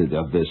tasted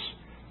of this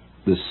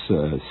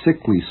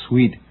sickly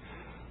sweet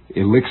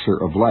elixir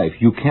of life,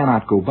 you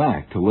cannot go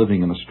back to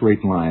living in a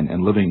straight line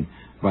and living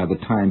by the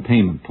time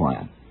payment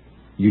plan.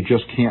 You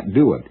just can't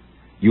do it.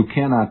 You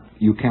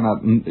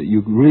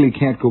really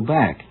can't go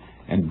back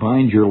and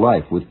bind your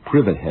life with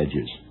privet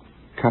hedges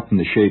cut in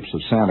the shapes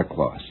of Santa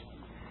Claus.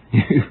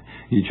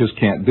 You just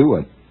can't do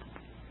it.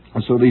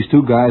 And so these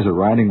two guys are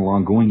riding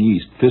along, going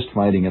east, fist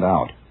fighting it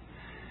out.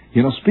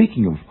 You know,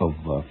 speaking of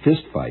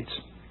fist fights,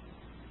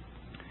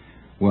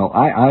 well,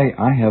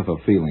 I have a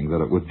feeling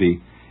that it would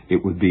be.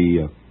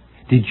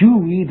 Did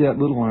you read that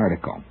little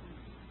article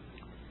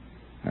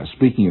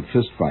speaking of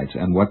fistfights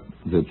and what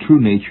the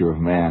true nature of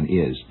man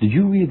is. Did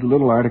you read the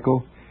little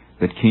article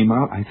that came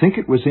out? I think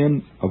it was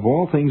in, of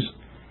all things,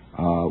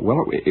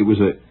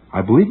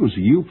 I believe it was a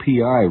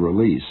UPI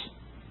release,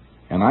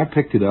 and I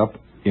picked it up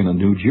in a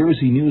New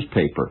Jersey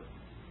newspaper,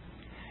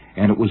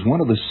 and it was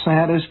one of the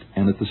saddest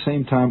and at the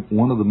same time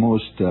one of the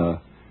most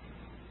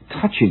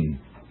touching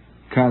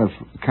kind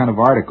of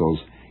articles.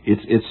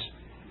 It's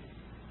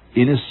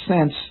in a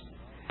sense,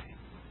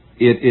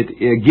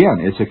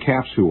 it's a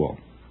capsule.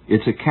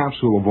 It's a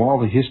capsule of all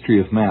the history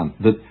of man.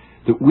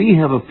 That we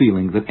have a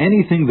feeling that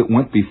anything that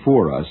went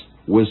before us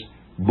was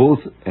both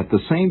at the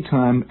same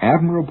time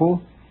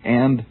admirable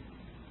and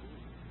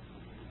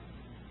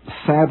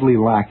sadly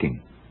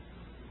lacking.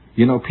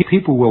 You know,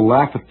 people will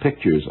laugh at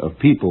pictures of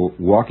people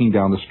walking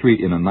down the street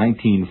in a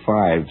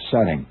 1905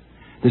 setting.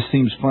 This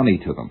seems funny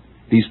to them.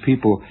 These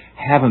people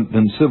haven't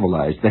been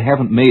civilized. They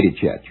haven't made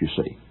it yet, you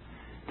see.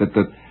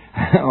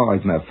 Oh,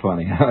 isn't that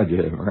funny?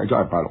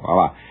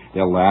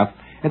 They'll laugh.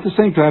 At the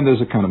same time,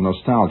 there's a kind of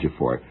nostalgia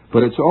for it.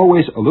 But it's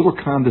always a little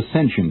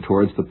condescension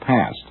towards the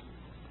past.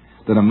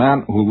 That a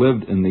man who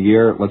lived in the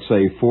year, let's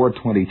say,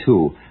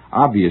 422,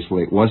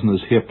 obviously it wasn't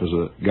as hip as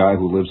a guy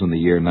who lives in the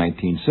year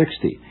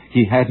 1960.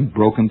 He hadn't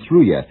broken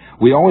through yet.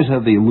 We always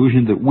have the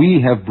illusion that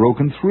we have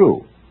broken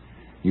through,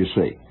 you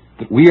see.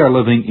 That we are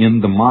living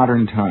in the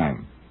modern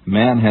time.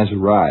 Man has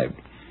arrived.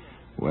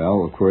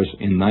 Well, of course,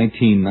 in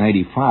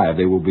 1995,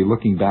 they will be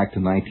looking back to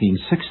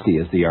 1960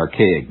 as the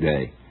archaic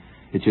day.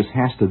 It just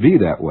has to be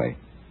that way.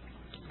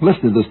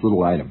 Listen to this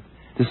little item.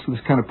 This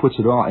kind of puts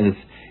it all, and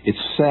it's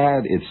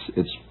sad,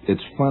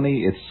 it's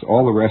funny, it's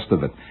all the rest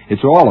of it.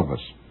 It's all of us.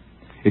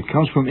 It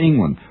comes from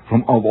England,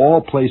 from, of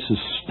all places,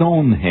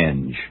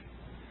 Stonehenge.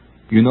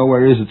 You know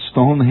where is it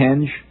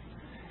Stonehenge?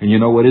 And you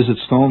know what is it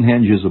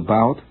Stonehenge is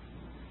about?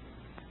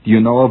 Do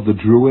you know of the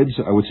Druids?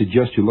 I would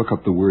suggest you look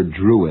up the word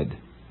Druid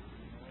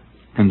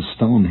and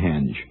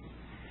Stonehenge.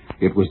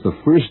 It was the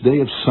first day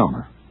of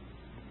summer,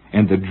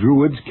 and the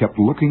Druids kept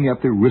looking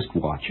at their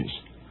wristwatches,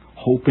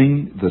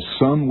 hoping the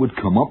sun would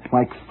come up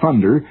like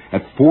thunder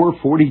at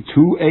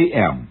 4:42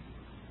 a.m.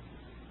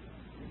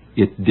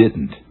 It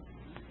didn't.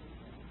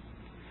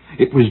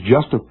 It was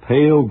just a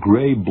pale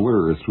gray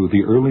blur through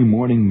the early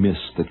morning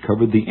mist that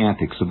covered the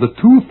antics of the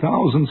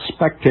 2,000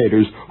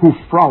 spectators who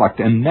frolicked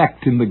and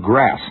necked in the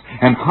grass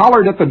and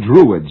hollered at the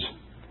Druids.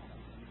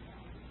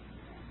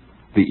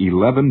 The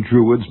 11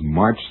 Druids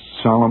marched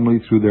solemnly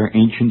through their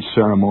ancient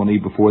ceremony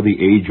before the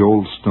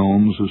age-old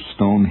stones of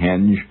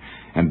Stonehenge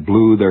and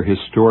blew their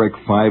historic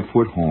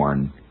 5-foot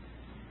horn.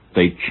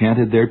 They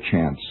chanted their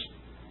chants,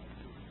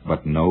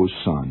 but no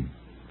sun.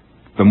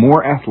 The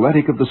more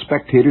athletic of the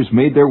spectators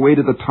made their way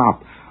to the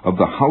top of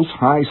the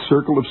house-high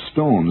circle of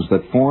stones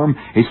that form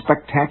a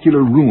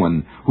spectacular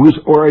ruin whose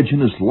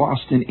origin is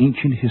lost in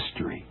ancient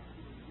history.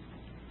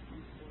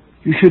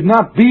 "You should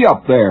not be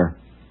up there,"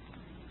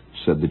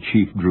 said the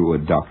chief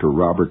Druid, Dr.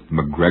 Robert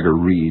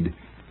McGregor Reed.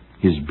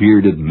 His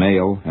bearded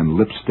male and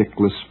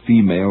lipstickless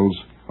females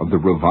of the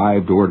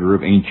revived order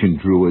of ancient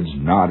Druids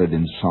nodded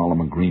in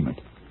solemn agreement.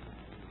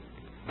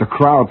 The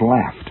crowd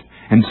laughed,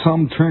 and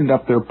some turned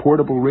up their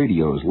portable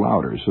radios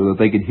louder so that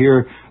they could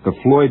hear the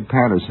Floyd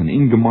Patterson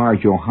Ingemar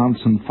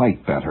Johansson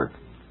fight better.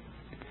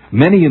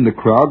 Many in the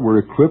crowd were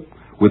equipped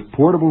with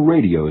portable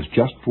radios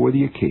just for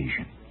the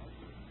occasion.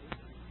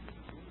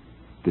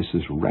 "This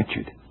is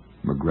wretched,"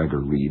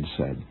 McGregor Reed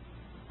said.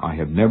 "I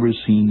have never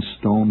seen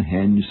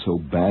Stonehenge so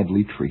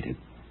badly treated."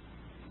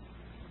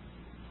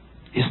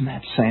 Isn't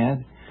that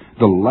sad?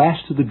 The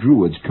last of the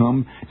Druids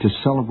come to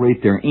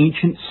celebrate their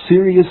ancient,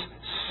 serious,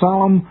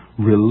 solemn,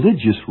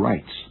 religious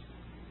rites.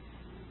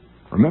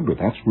 Remember,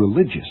 that's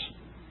religious.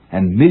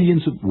 And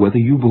millions of, whether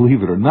you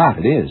believe it or not,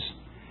 it is.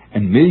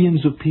 And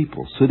millions of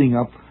people sitting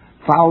up,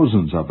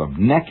 thousands of them,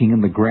 necking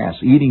in the grass,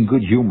 eating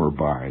Good Humor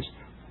bars,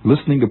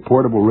 listening to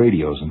portable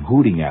radios and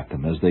hooting at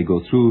them as they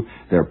go through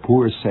their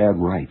poor, sad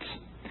rites.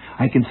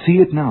 I can see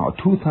it now,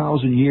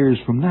 2,000 years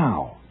from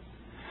now,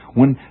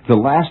 when the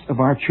last of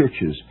our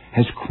churches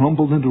has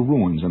crumbled into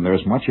ruins, and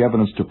there's much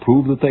evidence to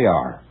prove that they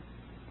are.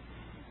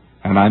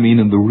 And I mean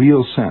in the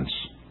real sense.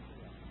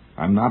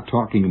 I'm not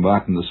talking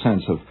about in the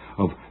sense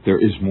of there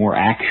is more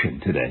action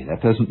today.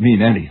 That doesn't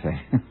mean anything.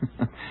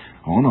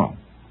 Oh no.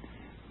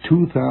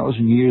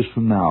 2,000 years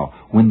from now,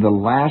 when the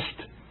last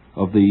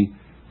of the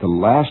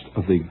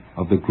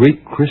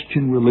great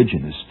Christian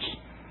religionists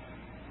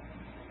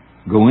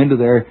go into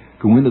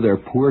their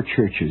poor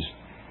churches,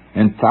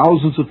 and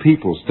thousands of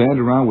people stand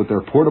around with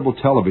their portable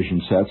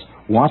television sets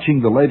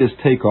watching the latest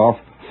takeoff,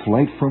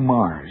 Flight for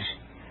Mars,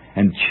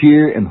 and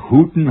cheer and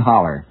hoot and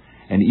holler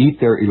and eat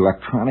their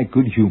electronic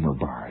Good Humor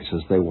bars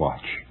as they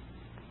watch.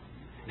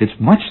 It's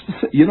much,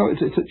 you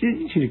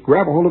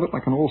grab a hold of it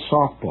like an old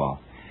softball,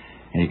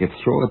 and you can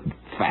throw it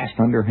fast,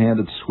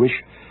 underhanded swish.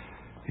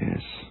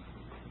 Yes,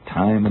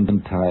 time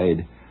and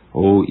tide,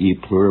 o e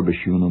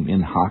pluribus unum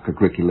in hoc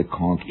agricula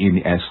conc in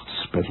est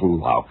spetul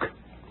lauc.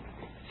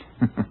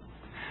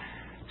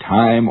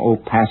 Time, O,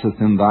 passeth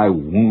in thy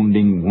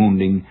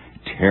wounding,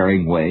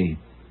 tearing way.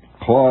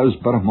 Pause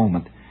but a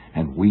moment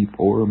and weep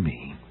o'er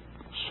me.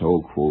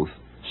 So quoth,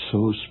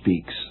 so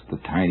speaks the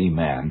tiny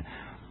man.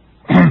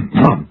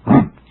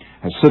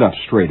 Sit up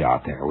straight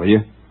out there, will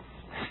you?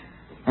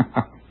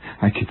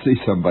 I could see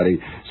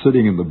somebody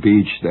sitting in the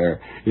beach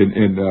there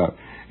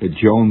at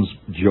Jones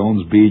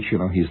Beach. You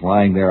know, he's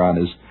lying there on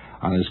his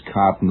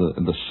cot, and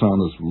the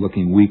sun is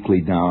looking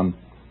weakly down.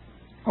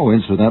 Oh,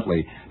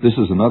 incidentally, this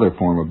is another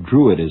form of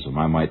Druidism,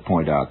 I might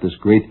point out. This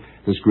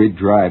great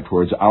drive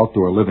towards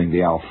outdoor living,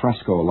 the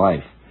alfresco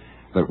life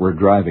that we're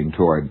driving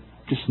toward.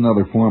 Just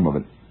another form of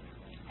it.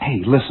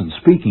 Hey, listen,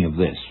 speaking of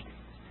this,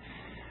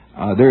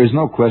 there is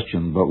no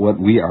question but what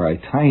we are a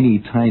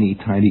tiny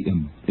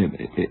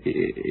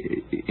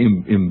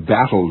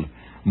embattled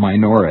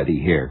minority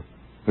here.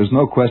 There's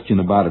no question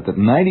about it that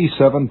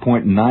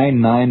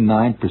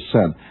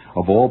 97.999%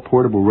 of all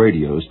portable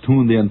radios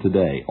tuned in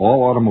today,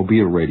 all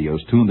automobile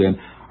radios tuned in,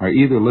 are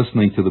either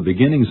listening to the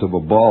beginnings of a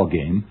ball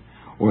game,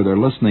 or they're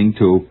listening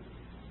to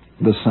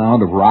the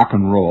sound of rock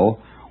and roll,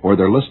 or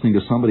they're listening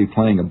to somebody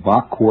playing a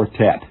Bach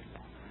quartet.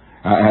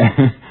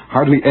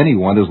 Hardly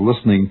anyone is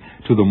listening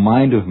to the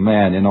mind of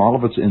man in all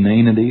of its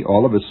inanity,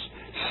 all of its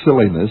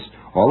silliness,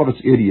 all of its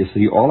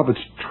idiocy, all of its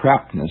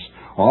trappedness,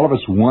 all of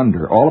its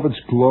wonder, all of its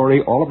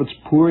glory, all of its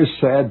poor,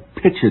 sad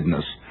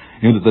pitchedness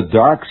into the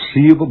dark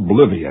sea of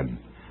oblivion.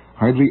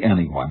 Hardly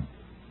anyone.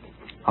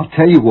 I'll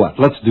tell you what,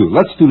 let's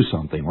do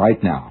something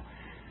right now.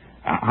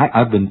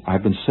 I've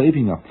been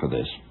saving up for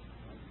this.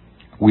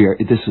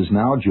 This is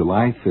now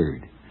July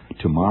 3rd.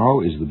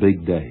 Tomorrow is the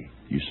big day,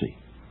 you see.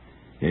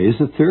 Is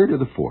it the 3rd or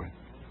the 4th?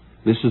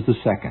 This is the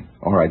 2nd.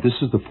 All right,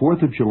 this is the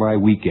 4th of July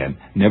weekend.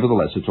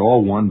 Nevertheless, it's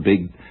all one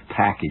big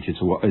package.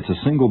 It's a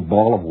single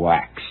ball of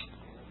wax.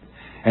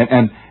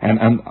 And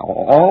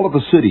all of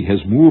the city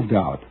has moved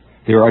out.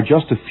 There are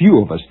just a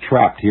few of us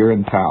trapped here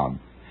in town.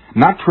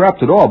 Not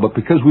trapped at all, but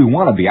because we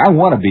want to be. I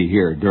want to be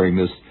here during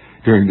this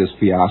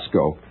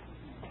fiasco.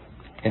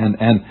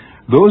 And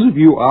those of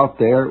you out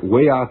there,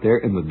 way out there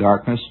in the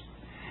darkness,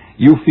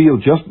 you feel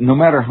just, no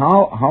matter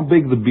how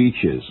big the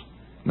beach is,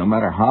 no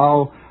matter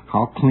how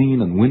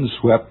clean and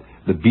windswept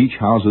the beach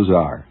houses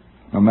are,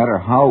 no matter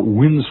how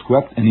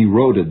windswept and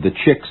eroded the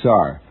chicks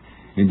are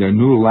in their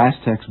new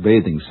latex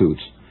bathing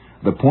suits,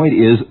 the point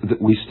is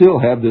that we still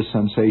have this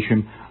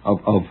sensation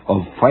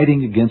of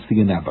fighting against the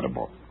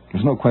inevitable.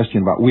 There's no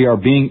question about it. We are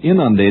being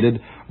inundated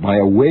by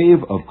a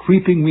wave of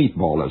creeping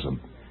meatballism.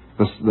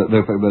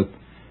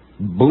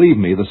 Believe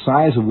me, the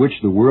size of which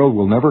the world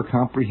will never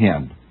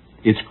comprehend.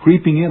 It's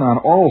creeping in on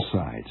all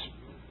sides.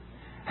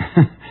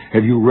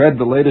 Have you read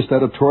the latest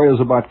editorials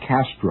about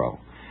Castro?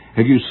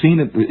 Have you seen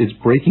it? It's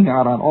breaking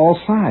out on all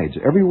sides,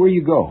 everywhere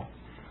you go.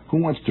 Who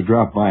wants to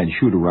drop by and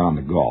shoot around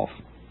the Gulf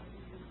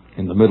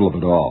in the middle of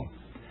it all?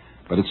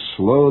 But it's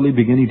slowly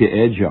beginning to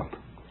edge up.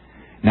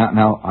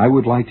 Now, I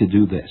would like to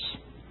do this.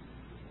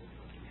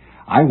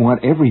 I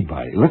want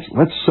everybody.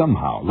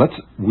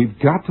 We've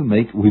got to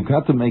make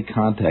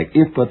contact,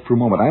 if but for a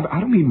moment. I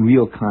don't mean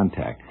real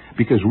contact,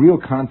 because real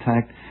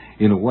contact,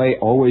 in a way,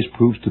 always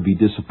proves to be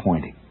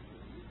disappointing.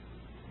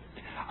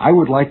 I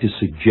would like to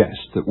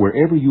suggest that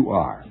wherever you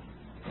are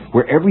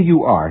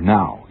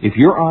now, if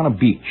you're on a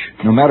beach,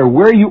 no matter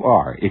where you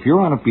are, if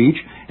you're on a beach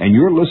and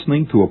you're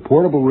listening to a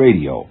portable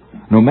radio,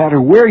 no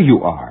matter where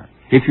you are,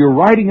 if you're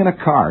riding in a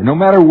car, no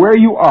matter where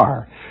you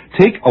are,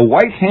 take a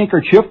white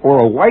handkerchief or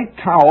a white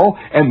towel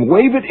and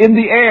wave it in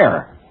the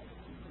air.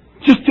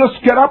 Just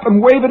get up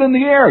and wave it in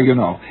the air,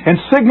 and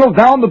signal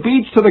down the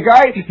beach to the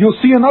guy. You'll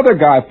see another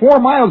guy 4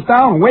 miles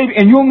down wave,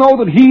 and you'll know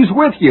that he's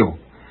with you.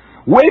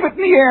 Wave it in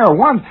the air.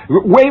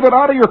 Wave it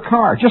out of your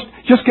car. Just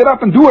get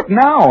up and do it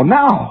now.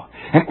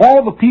 And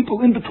all the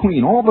people in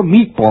between, all the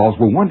meatballs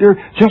will wonder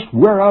just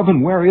whereof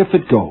and whereif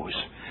it goes.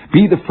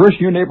 Be the first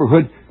in your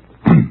neighborhood.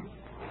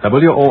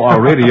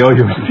 WOR Radio,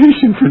 your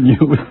station for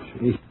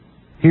news.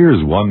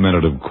 Here's 1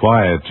 minute of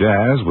quiet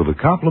jazz with the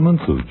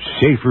compliments of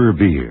Schaefer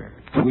Beer.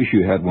 I wish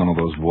you had one of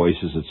those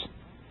voices that's...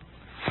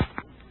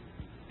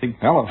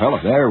 Hello.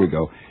 There we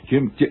go.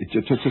 Jim,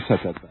 just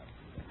set that back.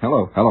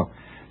 Hello.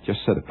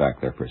 Just set it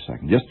back there for a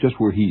second. Just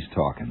where he's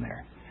talking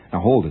there.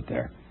 Now hold it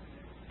there.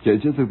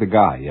 Just the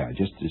guy, yeah,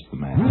 just the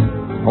man.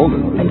 Hold it.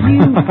 You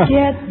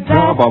get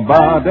that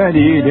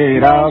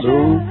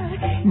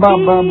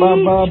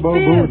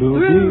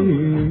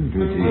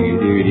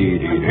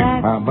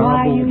that's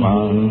why you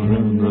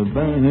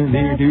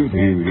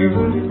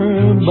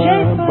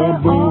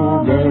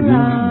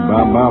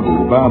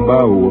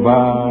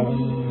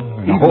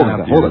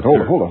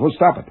Hold it.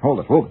 Stop it. Hold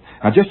it.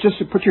 Now just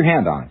put your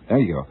hand on it. There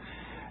you go.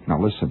 Now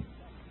listen.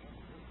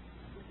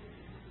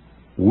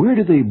 Where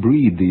do they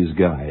breed these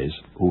guys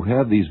who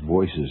have these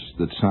voices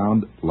that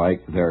sound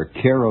like they're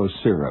Caro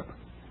syrup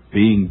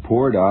being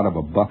poured out of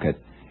a bucket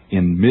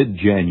in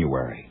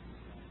mid-January?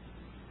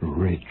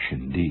 Rich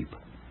and deep.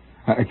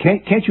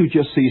 Can't you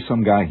just see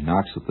some guy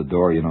knocks at the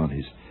door, and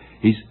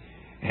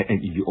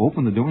and you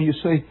open the door and you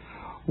say,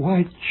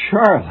 "Why,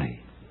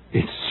 Charlie,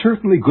 it's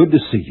certainly good to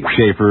see you."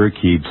 Schaefer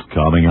keeps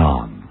coming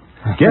on.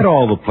 Get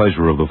all the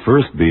pleasure of the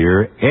first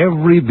beer,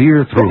 every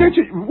beer through.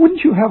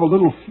 Wouldn't you have a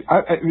little?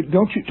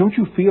 Don't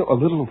you feel a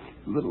little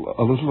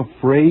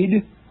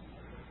afraid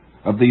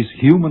of these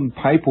human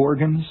pipe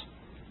organs?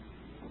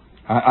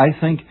 I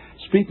think,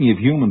 speaking of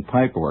human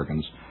pipe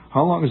organs,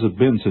 how long has it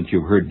been since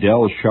you've heard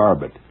Del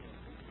Sharbutt?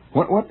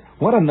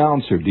 What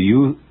announcer do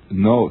you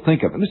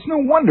think of? And it's no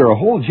wonder a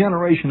whole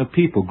generation of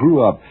people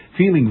grew up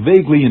feeling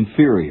vaguely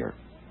inferior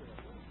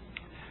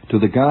to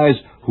the guys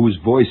whose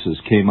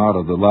voices came out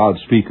of the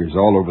loudspeakers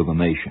all over the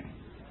nation.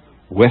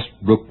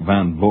 Westbrook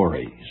Van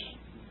Voorhees,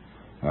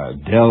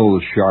 Del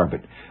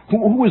Sharbutt.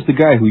 Who was the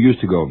guy who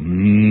used to go,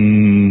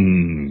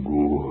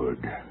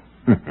 good?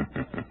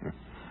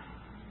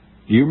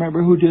 Do you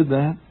remember who did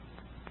that?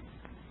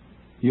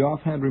 You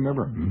offhand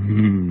remember?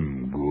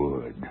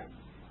 Good.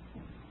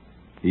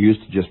 He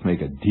used to just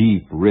make a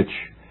deep, rich,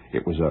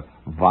 it was a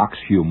vox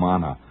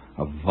humana,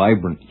 a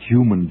vibrant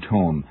human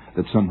tone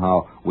that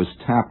somehow was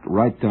tapped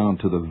right down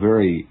to the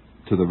very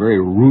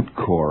root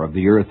core of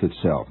the earth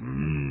itself.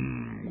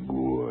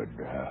 Good.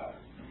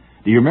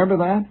 Do you remember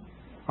that?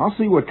 I'll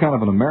see what kind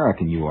of an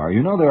American you are.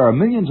 You know, there are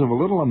millions of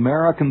little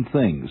American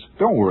things.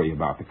 Don't worry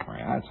about the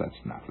class.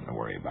 That's nothing to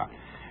worry about.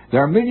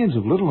 There are millions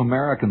of little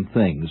American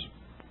things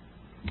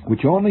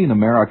which only an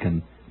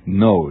American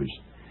knows.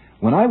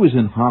 When I was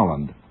in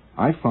Holland,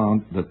 I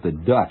found that the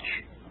Dutch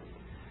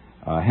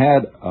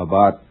had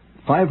about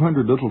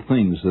 500 little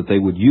things that they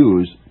would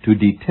use to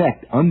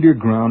detect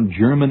underground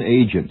German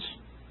agents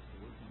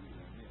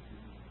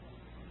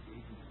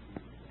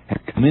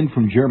had come in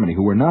from Germany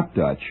who were not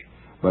Dutch,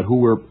 but who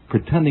were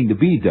pretending to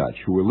be Dutch,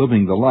 who were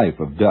living the life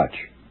of Dutch.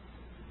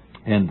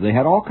 And they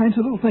had all kinds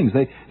of little things.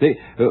 They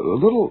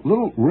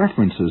little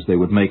references they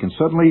would make, and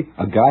suddenly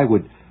a guy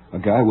would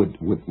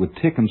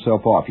tick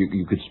himself off.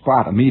 You could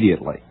spot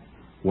immediately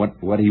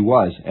what he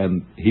was,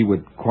 and he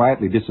would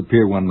quietly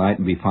disappear one night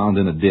and be found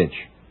in a ditch,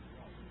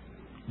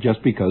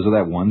 just because of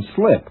that one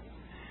slip.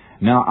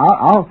 Now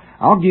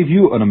I'll give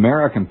you an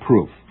American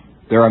proof.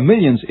 There are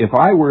millions. If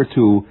I were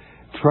to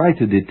try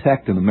to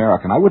detect an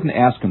American, I wouldn't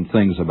ask him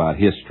things about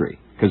history,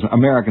 because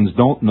Americans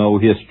don't know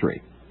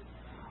history.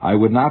 I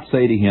would not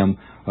say to him,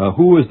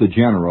 who was the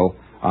general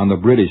on the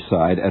British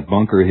side at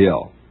Bunker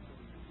Hill?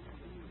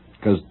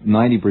 Because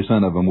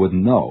 90% of them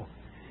wouldn't know.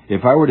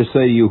 If I were to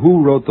say to you,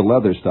 who wrote the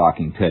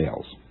Leatherstocking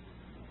Tales?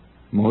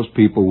 Most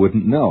people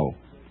wouldn't know.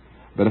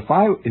 But if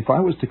I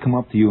was to come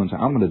up to you and say,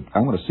 I'm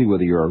going to see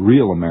whether you're a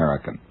real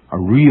American,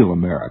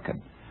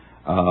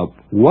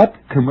 what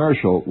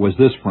commercial was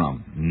this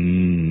from?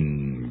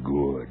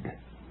 Good.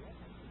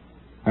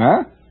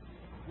 Huh?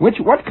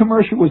 What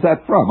commercial was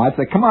that from? I'd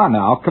say, come on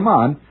now, come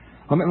on.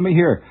 Let me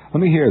hear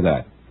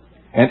that.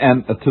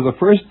 And to the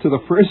first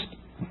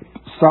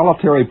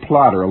solitary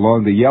plotter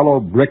along the yellow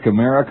brick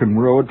American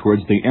road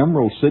towards the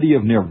Emerald City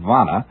of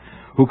Nirvana,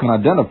 who can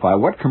identify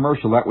what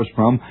commercial that was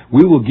from,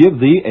 we will give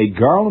thee a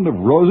garland of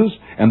roses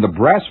and the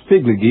brass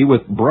figligee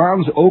with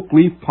bronze oak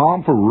leaf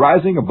palm for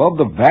rising above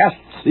the vast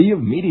sea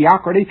of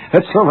mediocrity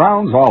that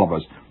surrounds all of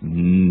us.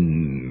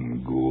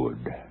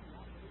 Good.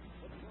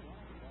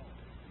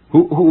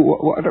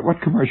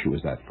 What commercial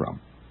was that from?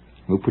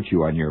 We'll put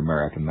you on your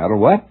American medal.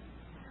 What?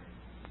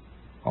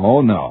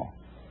 Oh, no.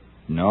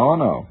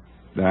 No.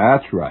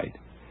 That's right.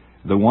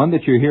 The one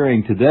that you're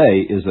hearing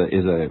today is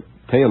a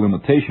pale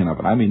imitation of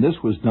it. I mean, this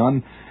was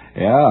done,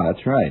 yeah,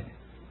 that's right.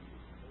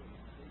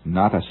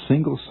 Not a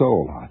single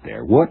soul out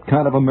there. What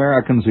kind of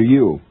Americans are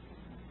you?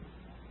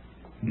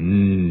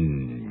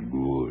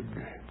 Good.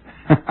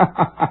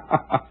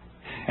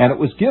 And it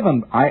was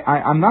given,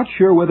 I'm not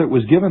sure whether it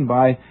was given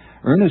by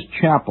Ernest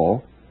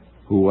Chappell,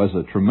 who was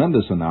a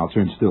tremendous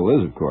announcer and still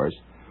is, of course,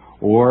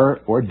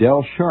 or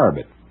Del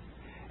Sharbutt.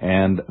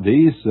 And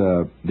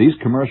these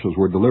commercials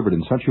were delivered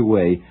in such a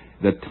way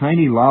that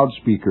tiny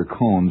loudspeaker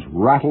cones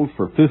rattled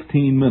for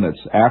 15 minutes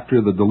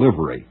after the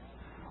delivery,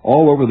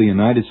 all over the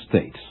United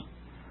States.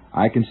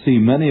 I can see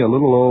many a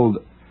little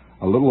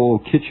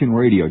old kitchen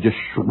radio just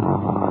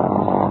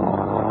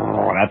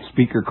that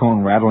speaker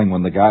cone rattling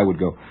when the guy would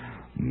go,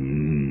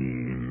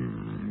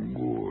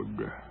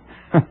 good.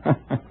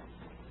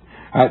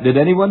 Did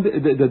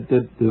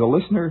the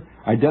listener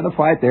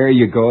identify it? There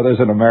you go. There's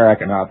an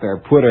American out there.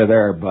 Put her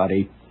there,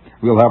 buddy.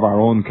 We'll have our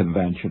own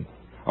convention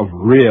of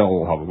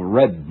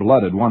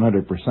red-blooded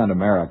 100%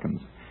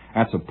 Americans,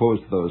 as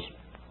opposed to those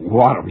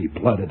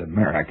watery-blooded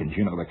Americans,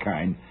 you know, the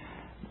kind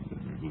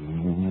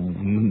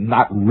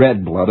not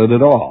red-blooded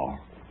at all.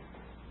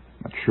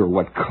 Not sure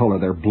what color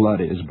their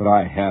blood is, but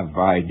I have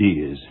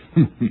ideas.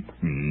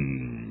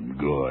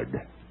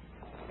 Good.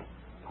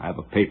 I have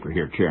a paper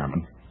here,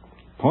 Chairman.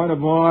 Point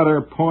of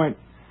order, point.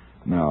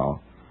 No,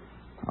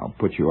 I'll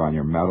put you on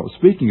your medal.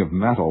 Speaking of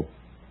metal,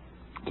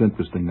 it's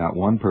interesting, not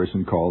one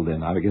person called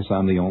in. I guess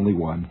I'm the only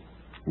one.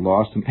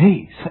 Lost him.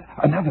 Hey,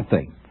 another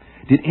thing.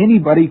 Did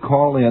anybody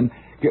call in?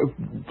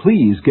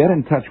 Please get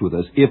in touch with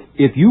us.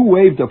 If you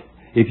waved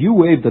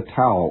a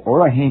towel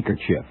or a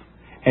handkerchief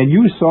and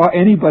you saw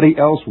anybody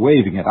else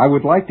waving it, I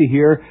would like to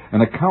hear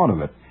an account of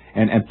it.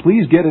 And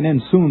please get it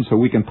in soon so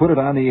we can put it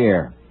on the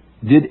air.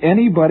 Did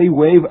anybody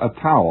wave a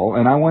towel?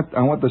 And I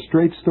want the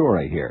straight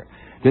story here.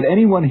 Did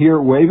anyone here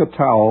wave a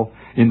towel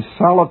in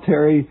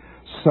solitary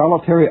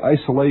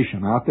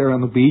isolation out there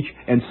on the beach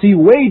and see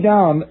way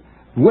down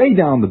way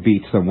down the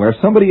beach somewhere,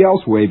 somebody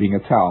else waving a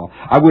towel.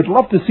 I would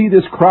love to see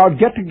this crowd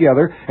get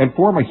together and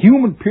form a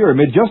human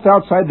pyramid just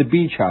outside the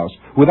beach house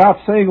without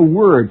saying a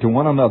word to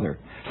one another.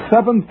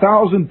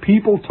 7,000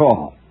 people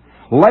tall.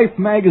 Life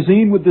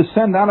magazine would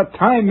descend on it.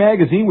 Time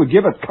magazine would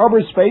give it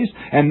cover space,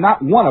 and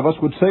not one of us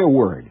would say a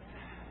word.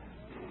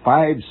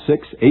 5,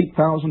 6,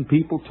 8,000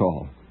 people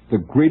tall. The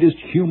greatest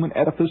human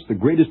edifice, the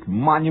greatest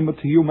monument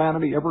to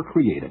humanity ever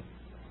created.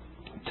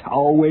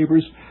 Towel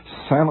wavers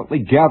silently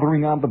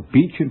gathering on the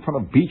beach in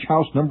front of beach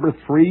house number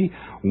 3,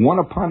 one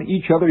upon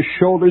each other's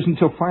shoulders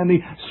until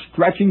finally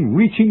stretching,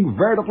 reaching,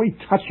 veritably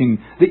touching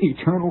the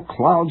eternal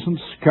clouds and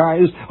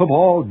skies of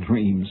all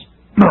dreams.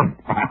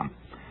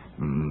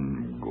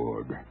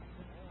 Good.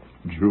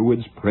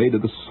 Druids pray to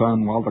the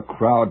sun while the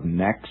crowd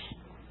necks.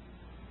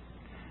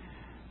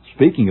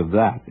 Speaking of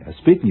that,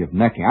 speaking of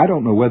necking, I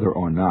don't know whether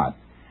or not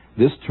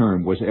this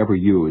term was ever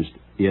used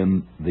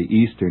in the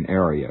eastern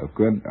area.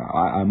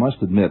 I must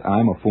admit,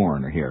 I'm a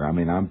foreigner here. I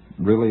mean, I'm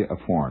really a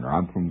foreigner.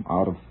 I'm from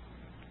out of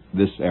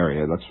this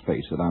area, let's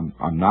face it.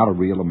 I'm not a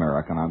real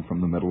American. I'm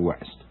from the Middle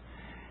West.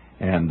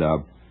 And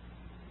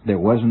there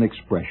was an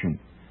expression.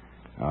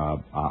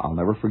 I'll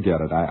never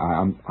forget it.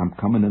 I'm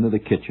coming into the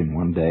kitchen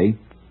one day,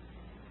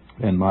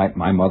 and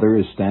my mother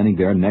is standing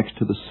there next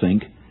to the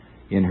sink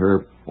in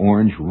her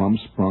orange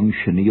rum-sprung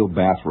chenille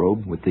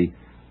bathrobe with the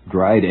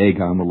dried egg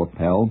on the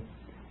lapel,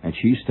 and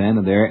she's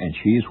standing there and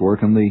she's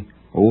working the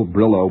old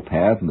Brillo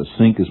pad, and the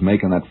sink is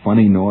making that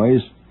funny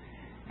noise,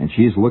 and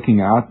she's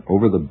looking out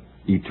over the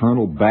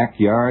eternal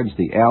backyards,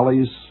 the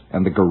alleys,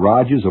 and the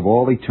garages of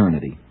all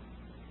eternity.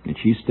 And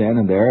she's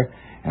standing there,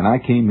 and I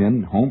came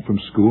in home from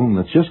school, and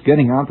it's just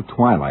getting on to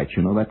twilight,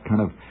 you know, that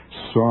kind of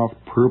soft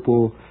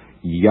purple,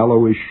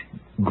 yellowish,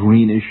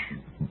 greenish,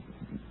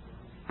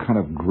 kind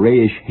of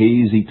grayish,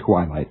 hazy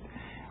twilight.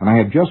 And I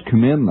have just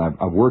come in,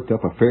 I've worked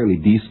up a fairly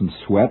decent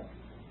sweat,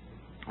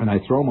 and I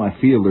throw my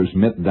fielder's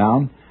mitt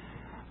down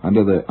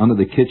under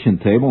the kitchen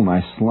table, and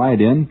I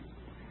slide in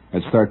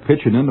and start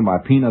pitching into my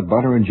peanut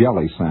butter and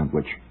jelly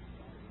sandwich.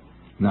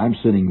 And I'm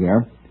sitting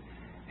there,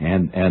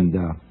 and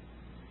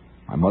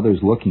my mother's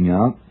looking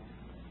out.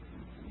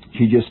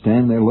 She's just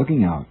standing there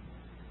looking out.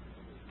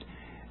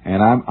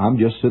 And I'm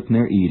just sitting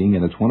there eating,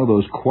 and it's one of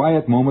those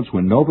quiet moments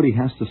when nobody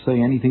has to say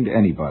anything to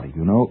anybody,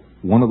 you know,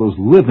 one of those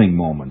living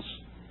moments,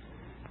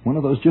 one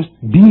of those just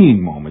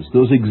being moments,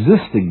 those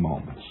existing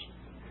moments.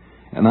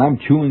 And I'm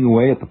chewing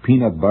away at the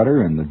peanut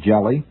butter and the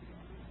jelly.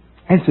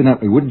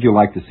 Incidentally, wouldn't you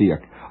like to see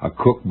a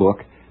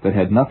cookbook that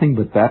had nothing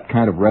but that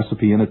kind of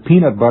recipe in it?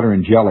 Peanut butter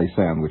and jelly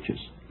sandwiches.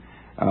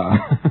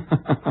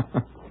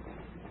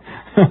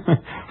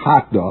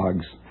 Hot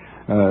dogs.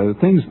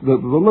 Things, the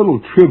little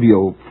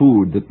trivial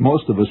food that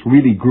most of us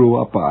really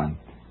grew up on,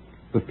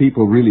 that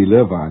people really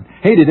live on.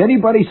 Hey, did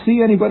anybody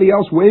see anybody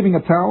else waving a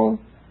towel?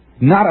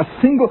 Not a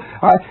single.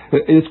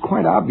 It's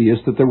quite obvious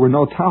that there were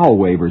no towel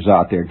wavers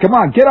out there. Come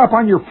on, get up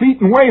on your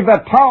feet and wave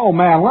that towel,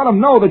 man. Let them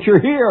know that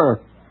you're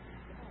here.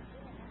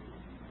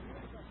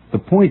 The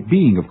point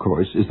being, of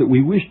course, is that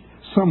we wish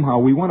somehow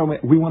we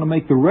want to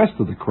make the rest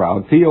of the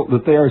crowd feel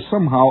that they are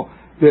somehow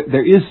that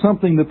there is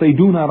something that they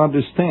do not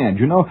understand.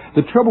 You know,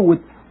 the trouble with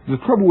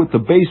the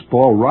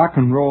baseball, rock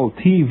and roll,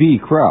 TV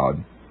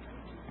crowd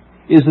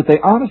is that they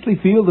honestly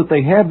feel that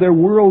they have their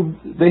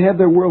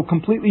world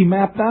completely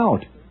mapped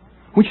out,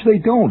 which they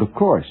don't, of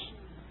course.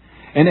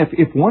 And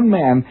if one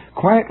man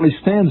quietly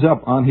stands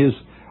up on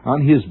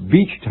his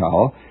beach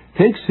towel,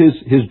 takes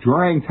his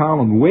drying towel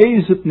and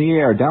waves it in the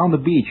air down the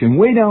beach, and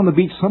way down the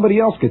beach somebody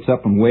else gets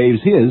up and waves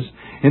his,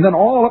 and then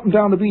all up and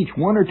down the beach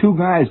one or two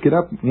guys get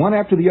up one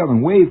after the other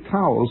and wave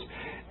towels,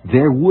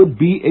 there would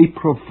be a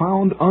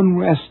profound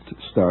unrest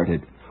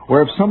started.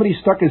 Or if somebody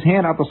stuck his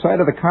hand out the side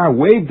of the car,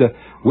 waved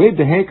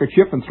a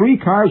handkerchief, and 3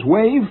 cars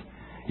wave,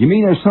 you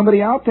mean there's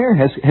somebody out there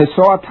has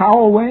saw a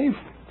towel wave?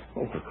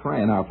 Oh, for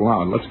crying out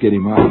loud, let's get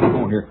him out of the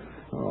phone here.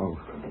 Oh.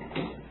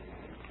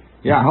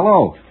 Yeah,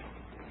 hello.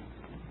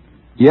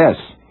 Yes.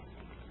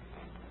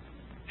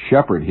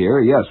 Shepherd here.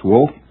 Yes,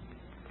 Wolf.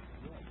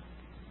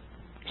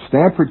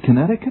 Stamford,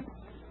 Connecticut?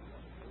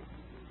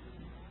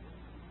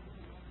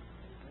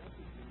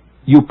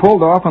 You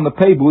pulled off on the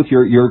pay booth.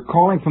 You're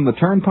calling from the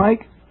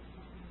turnpike?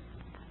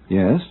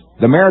 Yes.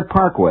 The Merritt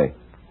Parkway.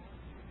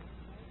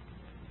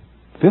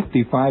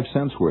 55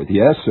 cents worth.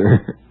 Yes,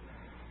 sir.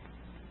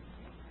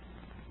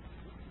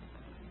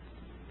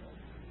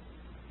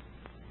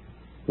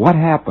 What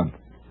happened?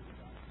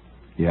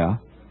 Yeah.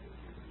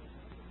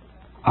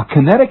 A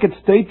Connecticut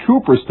State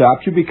Trooper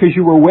stopped you because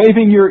you were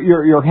waving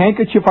your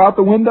handkerchief out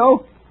the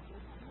window?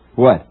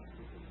 What?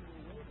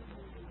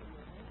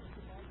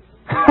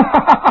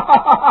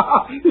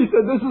 He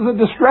said, this is a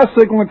distress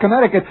signal in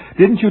Connecticut.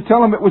 Didn't you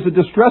tell him it was a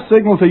distress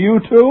signal to you,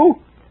 too?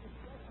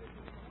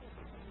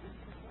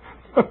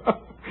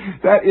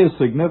 That is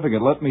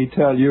significant, let me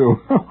tell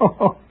you.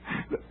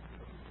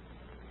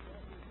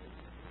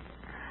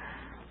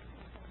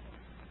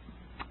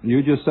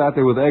 You just sat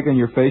there with egg on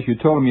your face. You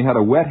told him you had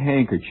a wet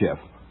handkerchief.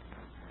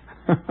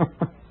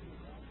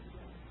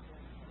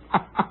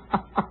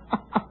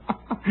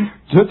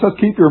 Just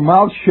keep your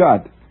mouth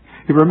shut.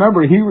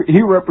 Remember,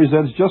 he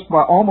represents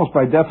almost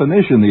by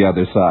definition the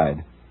other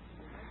side.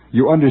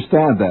 You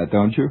understand that,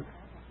 don't you?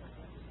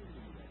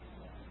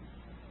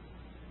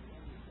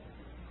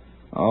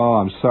 Oh,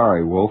 I'm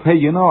sorry, Wolf. Hey,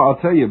 I'll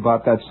tell you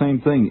about that same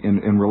thing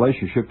in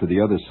relationship to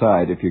the other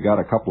side if you got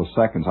a couple of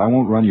seconds. I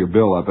won't run your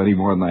bill up any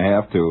more than I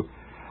have to.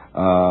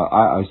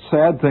 A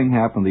sad thing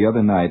happened the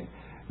other night.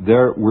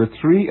 There were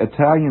 3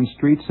 Italian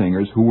street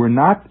singers who were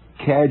not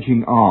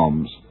cadging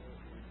alms,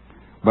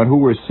 but who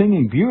were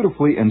singing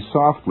beautifully and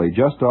softly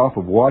just off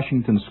of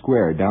Washington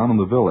Square down in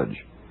the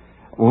village,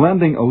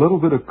 lending a little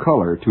bit of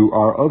color to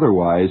our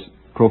otherwise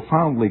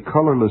profoundly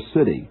colorless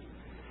city.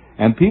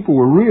 And people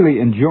were really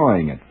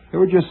enjoying it. They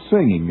were just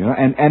singing,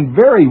 and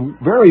very,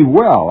 very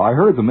well. I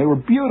heard them. They were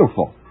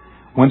beautiful.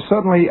 When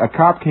suddenly a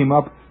cop came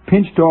up,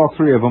 pinched all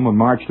 3 of them, and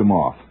marched them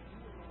off.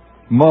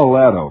 Mull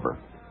that over.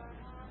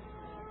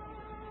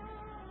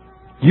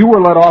 You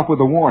were let off with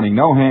a warning.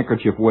 No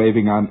handkerchief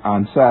waving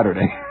on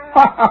Saturday.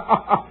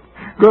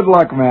 Good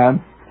luck,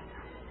 man.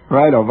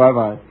 Righto,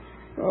 bye-bye.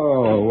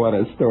 Oh, what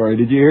a story.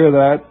 Did you hear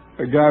that?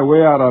 A guy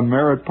way out on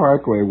Merritt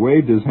Parkway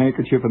waved his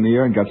handkerchief in the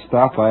air and got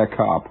stopped by a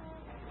cop.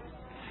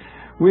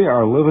 We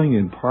are living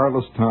in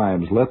parlous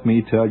times, let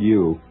me tell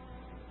you.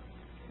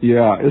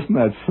 Yeah, isn't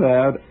that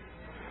sad?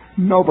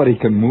 Nobody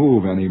can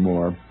move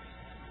anymore.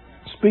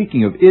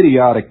 Speaking of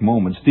idiotic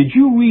moments, did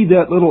you read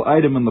that little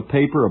item in the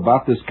paper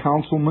about this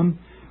councilman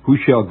who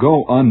shall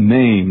go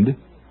unnamed?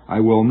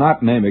 I will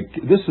not name it.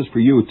 This is for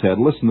you, Ted.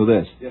 Listen to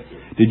this. Yes, sir.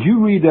 Did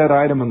you read that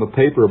item in the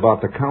paper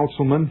about the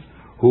councilman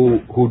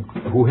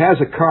who has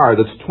a car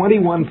that's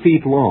 21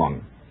 feet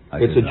long?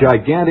 It's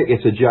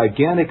a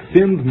gigantic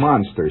finned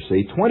monster,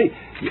 see?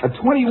 A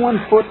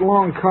 21-foot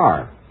long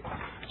car.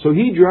 So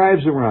he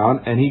drives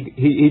around and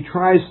he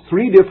tries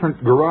 3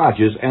 different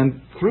garages,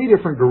 and 3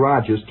 different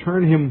garages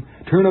turn him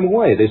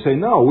away. They say,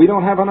 no, we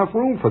don't have enough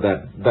room for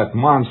that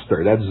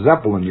monster, that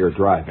Zeppelin you're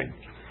driving.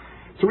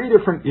 3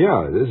 different,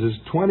 this is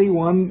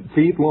 21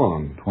 feet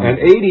long and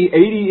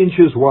 80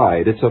 inches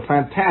wide. It's a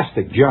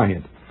fantastic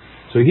giant.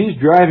 So he's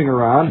driving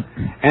around,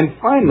 and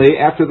finally,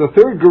 after the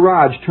 3rd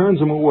garage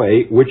turns him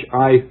away, which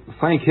I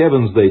thank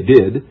heavens they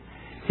did,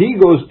 he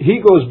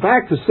goes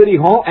back to City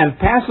Hall and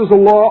passes a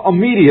law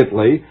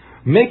immediately,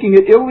 making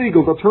it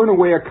illegal to turn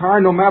away a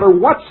car no matter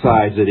what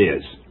size it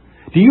is.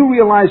 Do you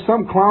realize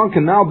some clown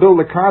can now build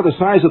a car the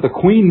size of the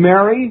Queen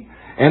Mary?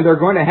 And they're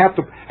going to have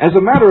to... As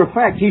a matter of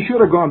fact, he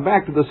should have gone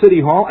back to the City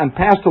Hall and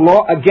passed a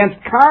law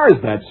against cars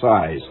that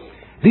size.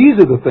 These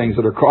are the things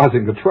that are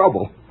causing the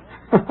trouble.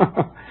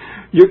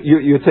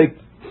 You take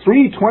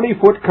 3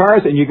 20-foot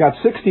cars and you got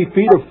 60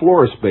 feet of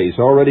floor space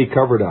already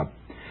covered up.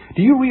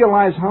 Do you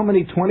realize how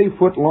many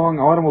 20-foot long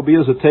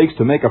automobiles it takes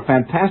to make a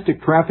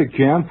fantastic traffic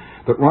jam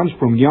that runs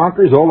from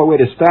Yonkers all the way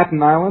to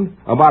Staten Island?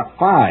 About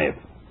 5.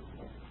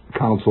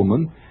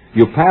 Councilman,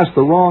 you passed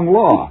the wrong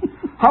law.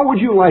 How would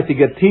you like to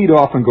get teed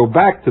off and go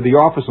back to the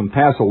office and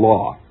pass a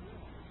law?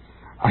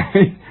 I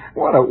mean,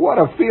 what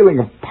a feeling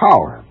of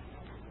power.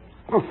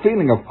 What a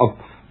feeling of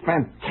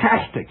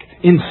fantastic,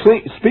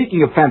 insane,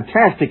 speaking of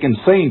fantastic,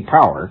 insane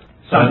power.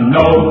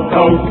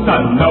 Sunoco,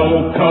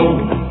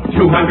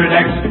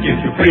 200X gives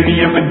you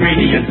premium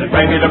ingredients at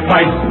regular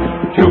price.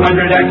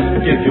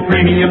 200X gives you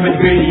premium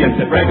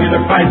ingredients at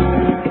regular price.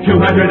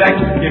 200X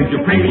gives you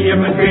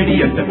premium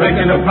ingredients at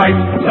regular price.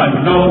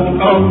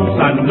 Sunoco.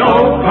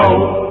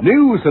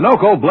 New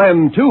Sunoco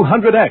Blend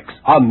 200X,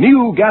 a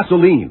new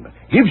gasoline,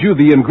 gives you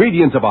the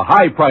ingredients of a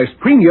high-priced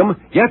premium,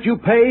 yet you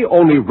pay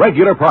only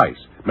regular price.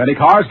 Many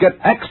cars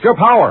get extra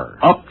power,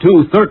 up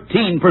to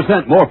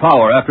 13% more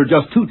power after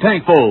just 2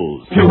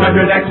 tankfuls.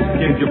 200X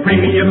gives you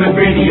premium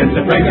ingredients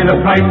at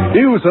regular price.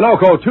 New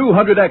Sunoco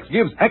 200X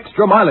gives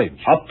extra mileage,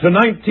 up to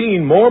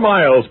 19 more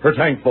miles per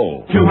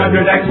tankful.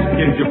 200X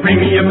gives you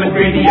premium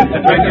ingredients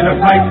at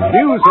regular price.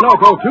 New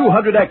Sunoco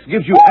 200X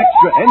gives you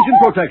extra engine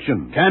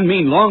protection. Can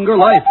mean longer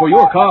life for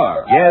your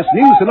car. Yes,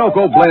 new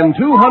Sunoco Blend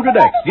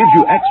 200X gives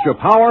you extra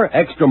power,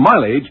 extra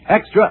mileage,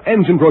 extra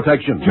engine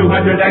protection.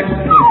 200X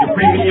gives you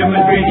premium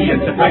ingredients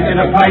at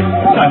regular price.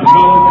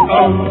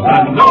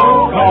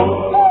 Sunoco.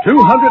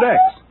 200X.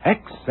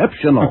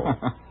 Exceptional.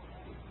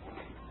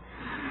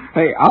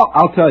 Hey,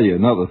 I'll tell you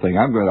another thing.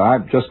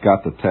 I've just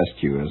got to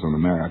test you as an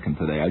American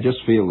today. I just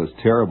feel this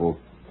terrible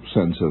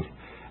sense of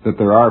that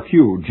there are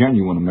few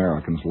genuine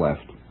Americans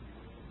left.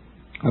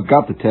 I've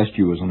got to test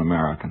you as an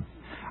American.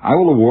 I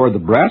will award the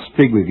brass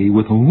figurine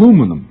with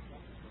aluminum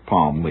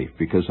palm leaf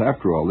because,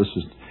 after all,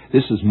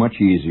 this is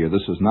much easier.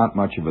 This is not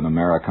much of an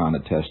Americana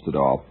test at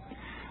all.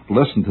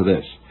 Listen to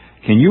this.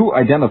 Can you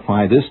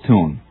identify this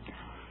tune?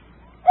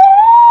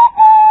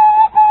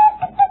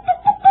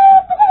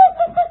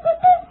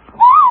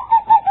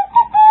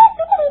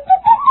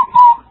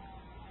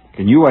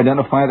 Can you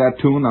identify that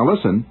tune? Now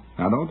listen.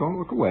 Now don't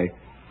look away.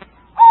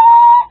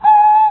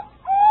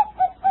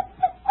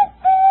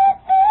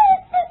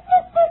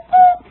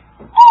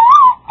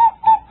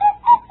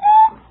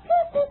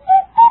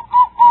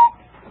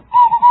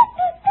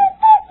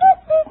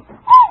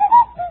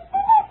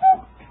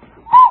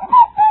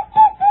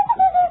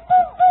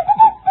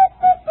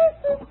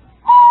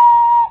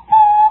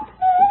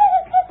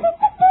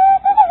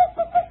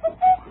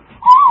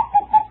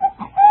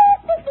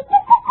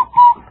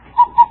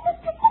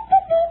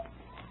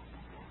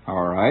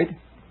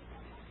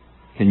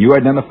 you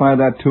identify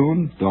that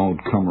tune? Don't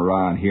come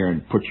around here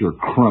and put your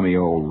crummy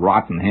old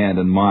rotten hand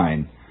in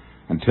mine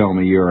and tell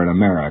me you're an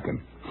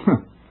American.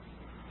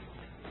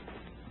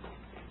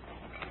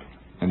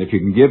 And if you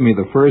can give me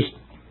the first,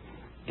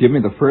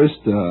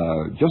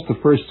 just the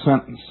first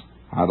sentence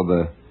out of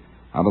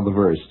the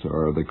verse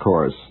or the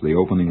chorus, the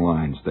opening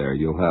lines there,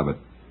 you'll have it.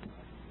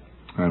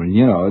 I mean,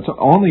 you know, it's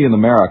only in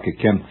America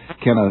can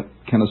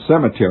a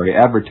cemetery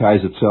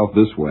advertise itself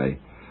this way.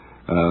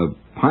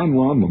 Pine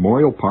Lawn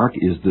Memorial Park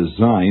is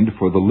designed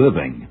for the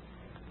living.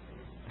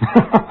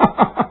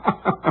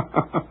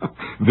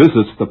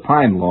 Visits to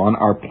Pine Lawn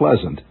are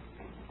pleasant.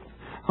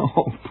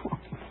 Oh,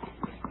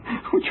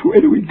 which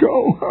way do we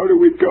go? How do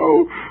we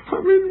go?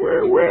 I mean,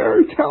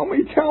 where? Tell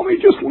me,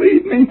 just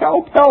lead me.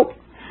 Help.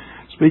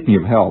 Speaking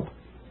of help,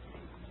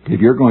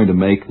 if you're going to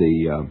make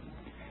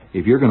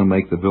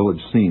the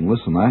village scene,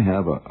 listen, I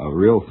have a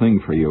real thing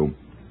for you.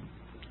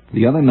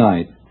 The other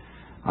night,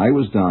 I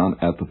was down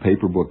at the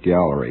Paperbook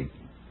Gallery,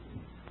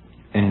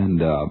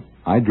 and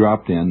I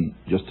dropped in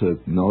just to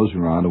nose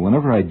around, and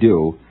whenever I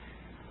do,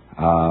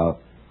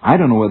 I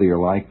don't know whether you're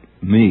like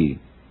me,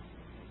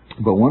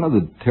 but one of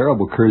the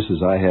terrible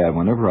curses I have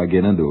whenever I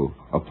get into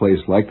a place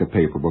like the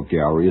Paperbook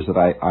Gallery is that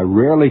I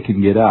rarely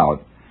can get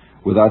out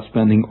without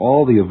spending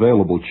all the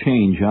available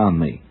change on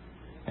me,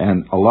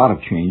 and a lot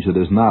of change that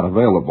is not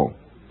available,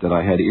 that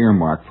I had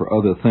earmarked for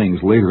other things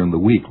later in the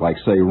week, like,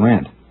 say,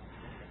 rent.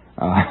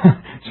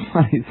 It's a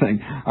funny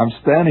thing. I'm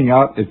standing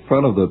out in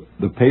front of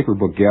the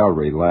Paperbook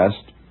Gallery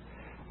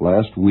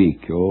last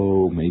week.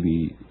 Oh,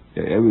 maybe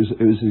it was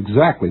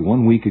exactly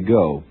 1 week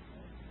ago.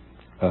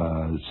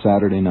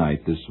 Saturday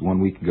night, this 1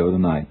 week ago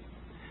tonight.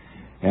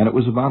 And it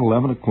was about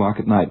 11 o'clock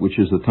at night, which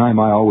is the time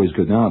I always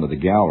go down to the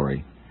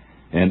gallery.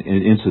 And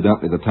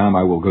incidentally, the time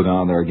I will go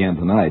down there again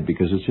tonight,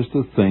 because it's just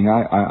a thing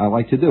I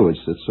like to do. It's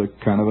a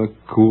kind of a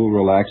cool,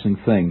 relaxing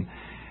thing.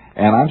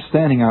 And I'm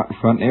standing out in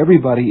front, and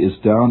everybody is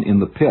down in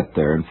the pit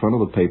there in front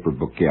of the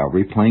Paperbook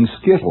Gallery playing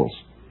Skittles.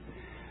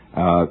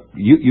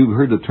 You've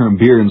heard the term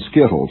beer and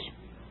Skittles.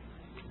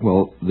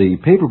 Well, the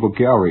Paperbook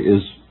Gallery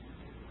is,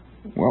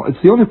 well,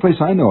 it's the only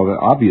place I know of.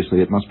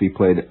 Obviously, it must be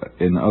played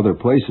in other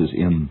places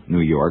in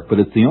New York, but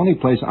it's the only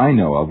place I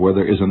know of where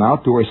there is an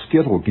outdoor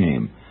Skittle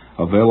game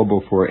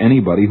available for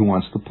anybody who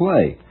wants to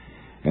play.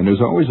 And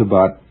there's always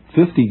about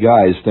 50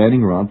 guys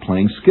standing around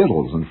playing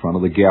Skittles in front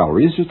of the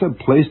gallery. It's just a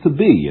place to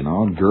be, you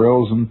know, and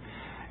girls and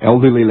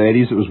elderly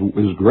ladies. It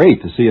was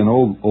great to see an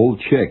old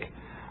chick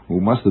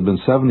who must have been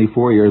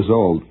 74 years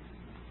old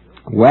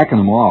whacking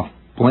them off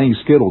playing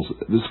Skittles.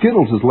 The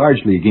Skittles is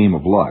largely a game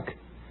of luck.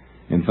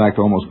 In fact,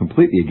 almost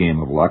completely a game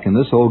of luck, and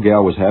this old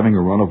gal was having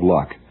a run of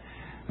luck.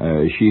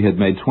 She had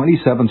made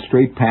 27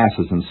 straight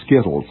passes in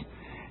Skittles,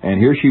 and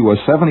here she was,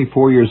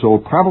 74 years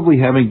old, probably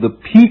having the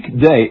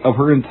peak day of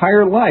her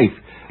entire life.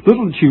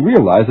 Little did she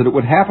realize that it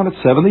would happen at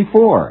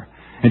 74.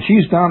 And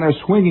she's down there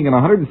swinging, and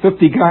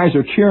 150 guys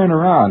are cheering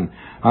her on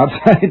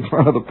outside in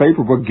front of the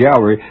Paperbook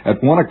Gallery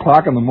at 1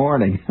 o'clock in the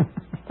morning.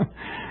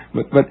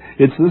 But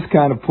it's this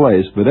kind of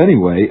place. But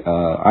anyway,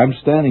 I'm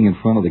standing in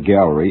front of the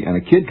gallery, and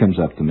a kid comes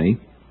up to me,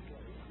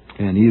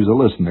 and he's a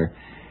listener,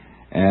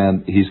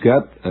 and he's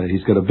got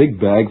a big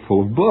bag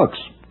full of books,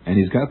 and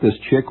he's got this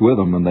chick with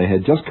him, and they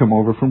had just come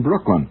over from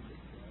Brooklyn,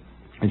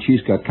 and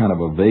she's got kind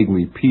of a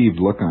vaguely peeved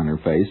look on her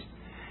face,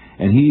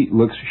 and he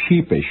looks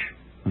sheepish,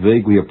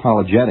 vaguely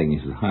apologetic. He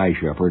says, "Hi,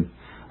 Shepherd."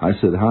 I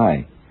said,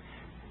 "Hi,"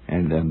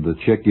 and then the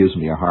chick gives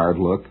me a hard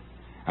look.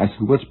 I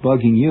said, "What's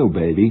bugging you,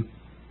 baby?"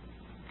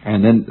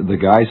 And then the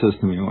guy says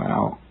to me,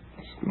 well,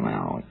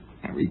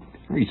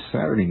 every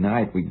Saturday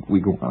night we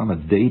go on a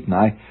date, and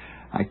I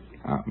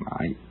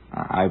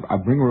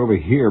bring her over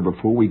here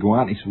before we go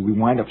out." And he said, "We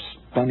wind up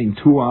spending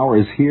 2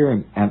 hours here,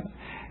 and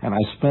I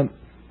spent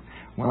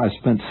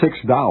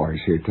 $6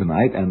 here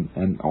tonight,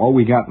 and all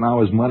we got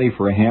now is money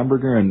for a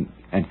hamburger and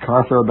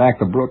car fare back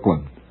to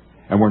Brooklyn,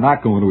 and we're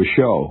not going to a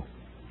show."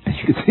 And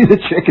you can see the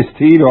chick is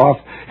teed off,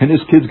 and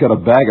this kid's got a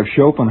bag of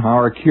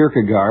Schopenhauer,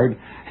 Kierkegaard,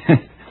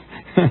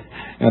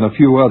 and a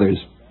few others.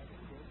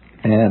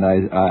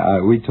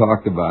 And we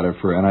talked about it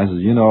and I said,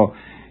 you know,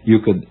 you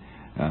could.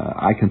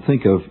 I can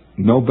think of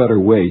no better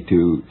way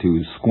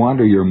to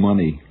squander your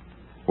money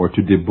or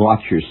to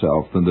debauch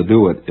yourself than to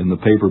do it in the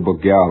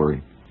Paperbook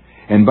Gallery.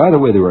 And by the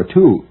way, there are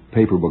two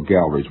Paperbook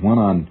Galleries, one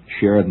on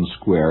Sheridan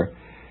Square.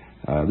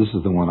 This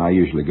is the one I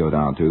usually go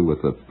down to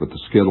with the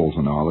Skittles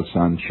and all. It's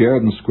on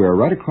Sheridan Square,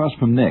 right across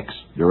from Nick's,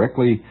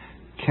 directly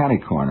kitty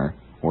corner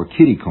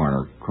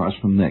across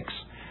from Nick's,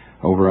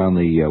 over on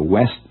the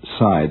west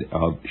side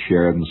of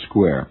Sheridan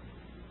Square.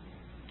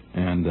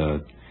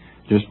 And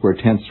just where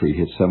 10th Street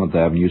hits 7th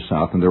Avenue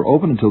South, and they're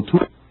open until 2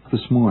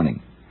 this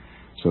morning.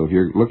 So if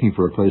you're looking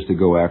for a place to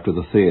go after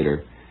the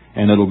theater,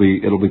 and it'll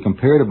be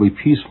comparatively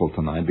peaceful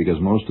tonight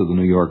because most of the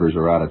New Yorkers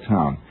are out of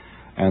town.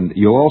 And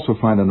you'll also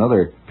find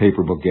another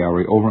Paperbook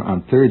Gallery over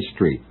on 3rd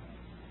Street.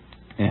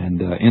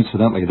 And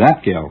incidentally,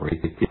 that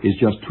gallery is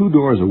just 2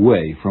 doors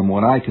away from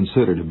what I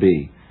consider to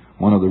be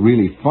one of the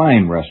really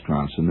fine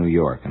restaurants in New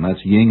York, and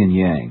that's Yin and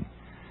Yang.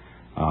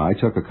 I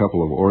took a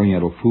couple of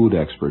Oriental food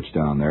experts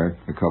down there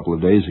a couple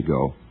of days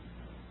ago,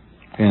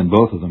 and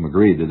both of them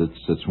agreed that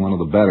it's one of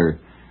the better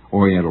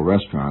Oriental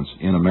restaurants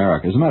in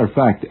America. As a matter of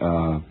fact,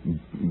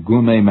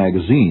 Gourmet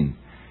Magazine,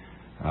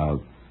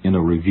 in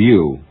a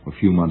review a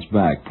few months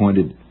back,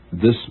 pointed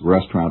this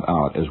restaurant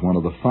out as one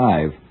of the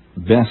 5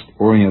 best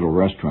Oriental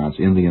restaurants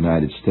in the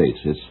United States.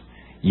 It's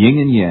Yin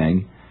and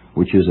Yang,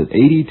 which is at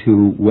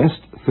 82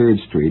 West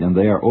 3rd Street, and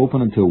they are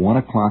open until 1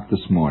 o'clock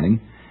this morning,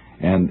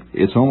 and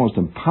it's almost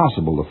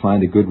impossible to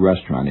find a good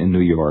restaurant in New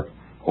York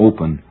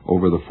open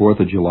over the 4th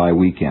of July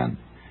weekend.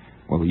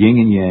 Well, Yin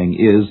and Yang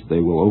is, they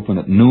will open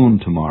at noon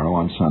tomorrow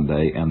on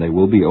Sunday, and they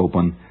will be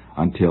open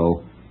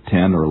until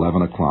 10 or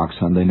 11 o'clock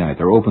Sunday night.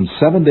 They're open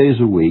 7 days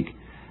a week.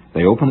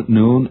 They open at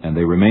noon, and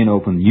they remain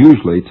open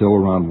usually till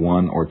around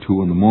 1 or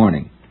 2 in the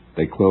morning.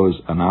 They close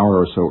an hour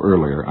or so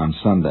earlier on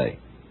Sunday.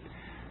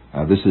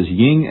 This is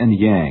Yin and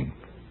Yang.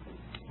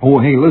 Oh,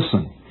 hey,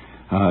 listen.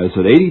 It's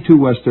at 82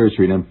 West 3rd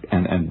Street,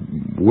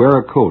 and wear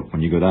a coat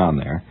when you go down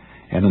there.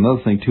 And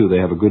another thing, too, they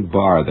have a good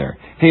bar there.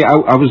 Hey,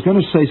 I was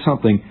going to say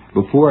something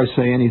before I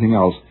say anything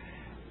else.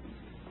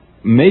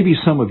 Maybe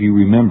some of you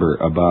remember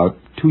about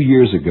 2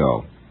 years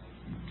ago,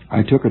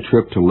 I took a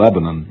trip to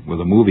Lebanon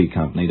with a movie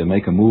company to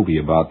make a movie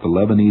about the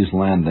Lebanese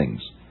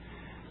landings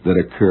that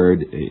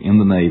occurred in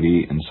the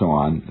Navy and so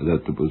on,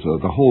 that was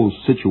the whole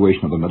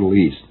situation of the Middle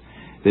East.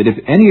 That if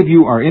any of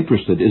you are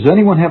interested, does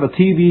anyone have a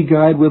TV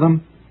guide with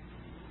them?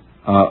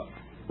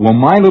 Well,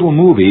 my little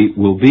movie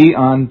will be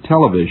on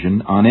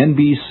television on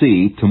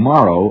NBC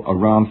tomorrow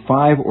around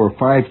 5 or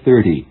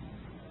 5:30.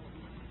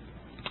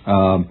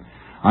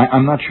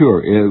 I'm not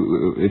sure.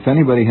 If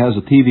anybody has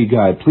a TV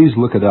guide, please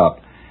look it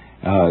up.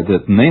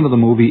 The name of the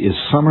movie is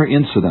Summer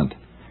Incident.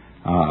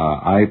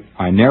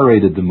 I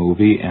narrated the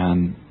movie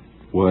and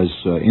was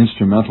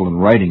instrumental in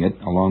writing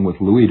it, along with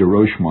Louis de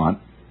Rochemont.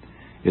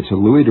 It's a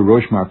Louis de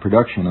Rochemont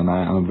production, and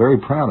I'm very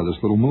proud of this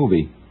little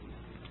movie.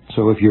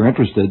 So if you're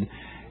interested,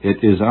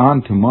 it is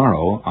on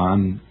tomorrow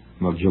on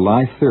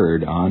July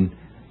 3rd on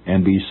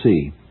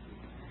NBC.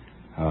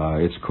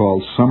 It's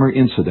called Summer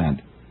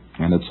Incident,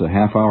 and it's a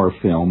half-hour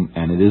film,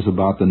 and it is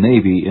about the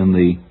Navy in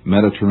the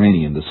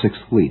Mediterranean, the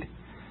 6th Fleet.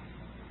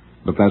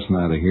 But that's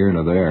neither here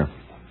nor there.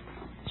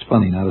 It's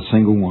funny, not a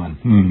single one.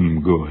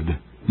 Good.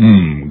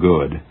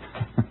 Good.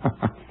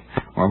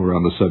 While we're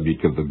on the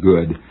subject of the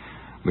good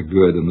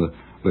and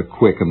the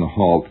quick and the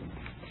halt.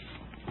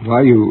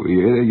 Well,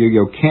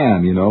 you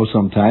can,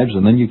 sometimes,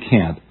 and then you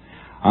can't.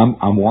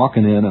 I'm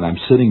walking in and I'm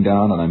sitting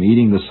down and I'm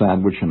eating the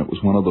sandwich, and it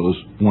was one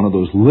of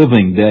those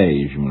living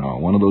days,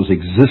 one of those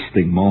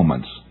existing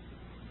moments.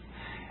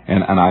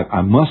 And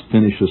I must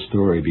finish the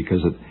story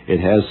because it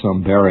has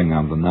some bearing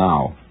on the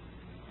now.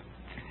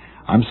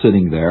 I'm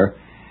sitting there,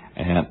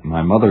 and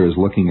my mother is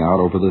looking out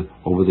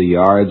over the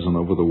yards and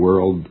over the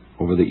world,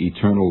 over the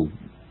eternal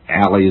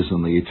alleys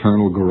and the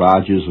eternal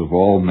garages of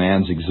all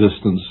man's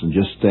existence, and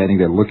just standing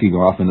there looking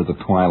off into the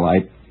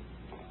twilight.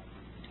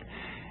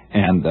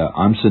 And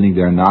I'm sitting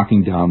there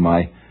knocking down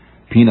my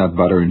peanut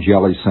butter and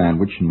jelly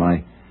sandwich, and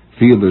my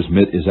fielder's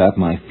mitt is at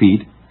my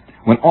feet,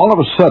 when all of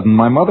a sudden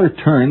my mother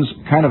turns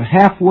kind of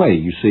halfway,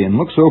 you see, and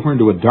looks over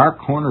into a dark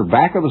corner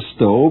back of the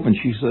stove, and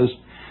she says,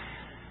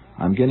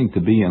 "I'm getting to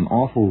be an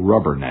awful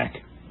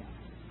rubberneck."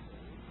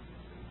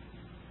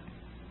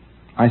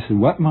 I said,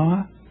 "What,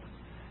 Ma?"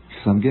 She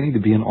said, "I'm getting to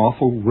be an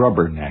awful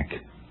rubberneck."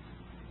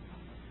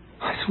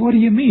 I said, "What do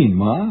you mean,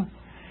 Ma?"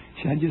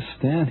 She said, "I just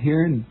stand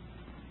here and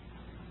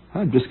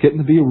I'm just getting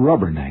to be a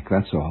rubberneck,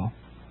 that's all."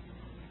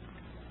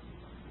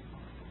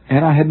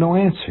 And I had no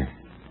answer.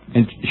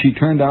 And she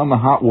turned down the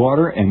hot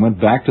water and went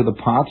back to the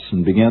pots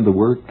and began to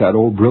work that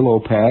old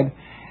Brillo pad.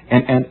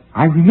 And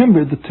I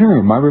remember the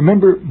term. I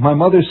remember my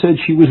mother said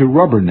she was a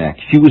rubberneck.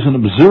 She was an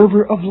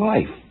observer of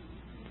life.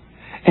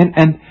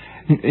 And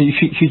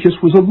she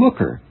just was a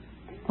looker.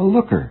 A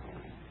looker.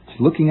 She's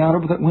looking out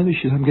over that window.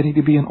 She said, "I'm getting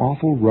to be an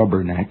awful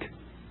rubberneck."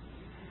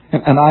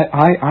 And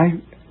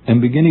I am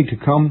beginning to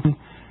come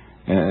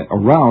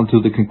around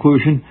to the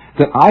conclusion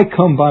that I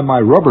come by my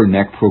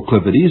rubberneck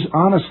proclivities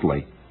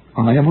honestly.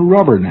 I am a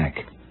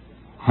rubberneck.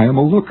 I am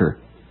a looker.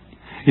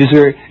 Is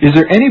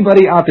there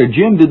anybody out there,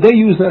 Jim, did they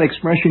use that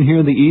expression here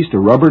in the East, a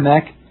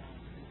rubberneck?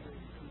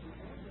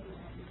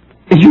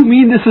 You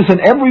mean this is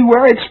an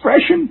everywhere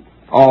expression?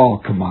 Oh,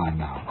 come on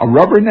now. A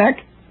rubberneck?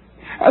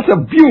 That's a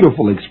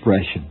beautiful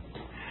expression.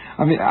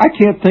 I mean, I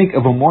can't think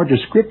of a more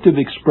descriptive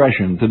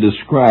expression to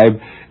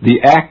describe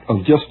the act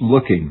of just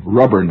looking,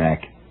 rubberneck.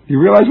 You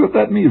realize what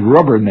that means,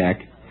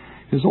 rubberneck?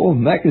 His whole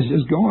neck is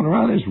just going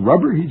around, his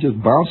rubber, he's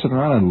just bouncing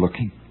around and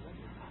looking.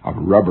 A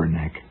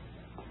rubberneck.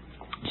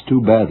 It's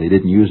too bad they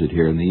didn't use it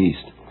here in the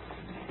East.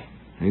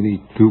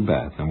 Maybe too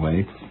bad, in a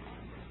way.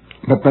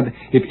 But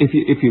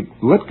if you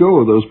let go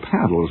of those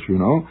paddles,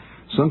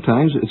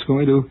 sometimes it's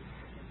going to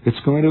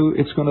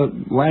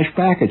lash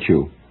back at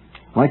you.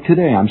 Like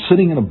today, I'm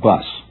sitting in a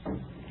bus.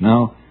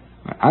 Now,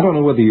 I don't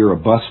know whether you're a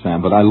bus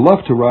fan, but I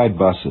love to ride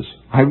buses.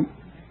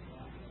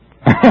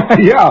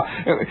 Yeah,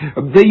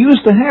 they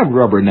used to have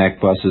rubberneck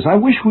buses. I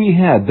wish we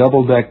had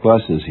double-deck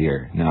buses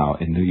here now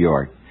in New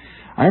York.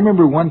 I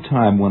remember one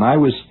time when I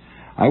was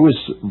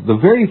the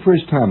very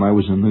first time I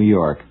was in New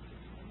York,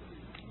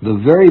 the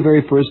very,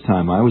 very first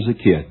time I was a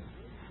kid.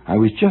 I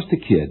was just a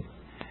kid.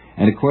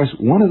 And, of course,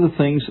 one of the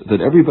things that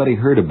everybody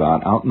heard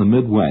about out in the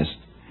Midwest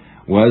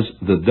was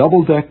the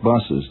double-deck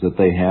buses that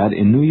they had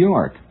in New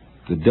York.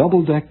 The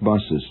double-deck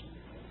buses.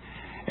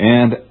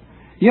 And,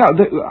 yeah,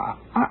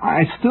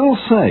 I still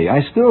say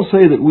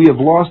that we have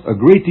lost a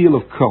great deal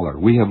of color.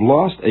 We have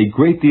lost a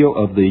great deal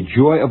of the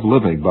joy of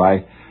living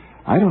by,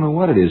 I don't know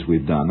what it is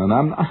we've done. And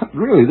I'm not,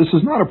 really, this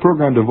is not a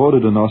program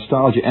devoted to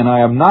nostalgia, and I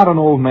am not an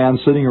old man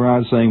sitting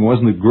around saying,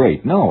 wasn't it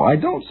great? No, I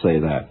don't say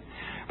that.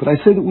 But I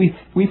say that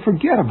we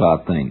forget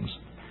about things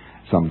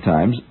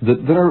sometimes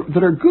that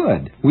are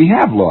good. We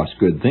have lost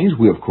good things.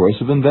 We, of course,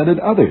 have invented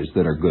others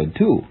that are good,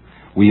 too.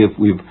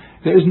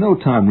 There's no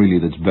time, really,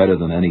 that's better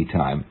than any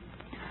time.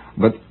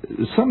 But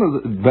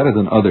better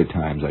than other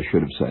times, I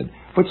should have said.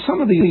 But some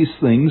of these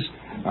things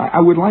I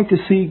would like to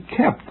see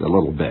kept a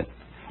little bit.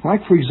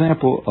 Like, for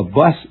example, a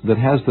bus that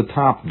has the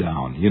top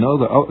down, you know,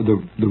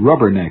 the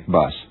rubberneck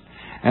bus.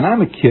 And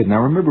I'm a kid, and I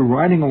remember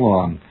riding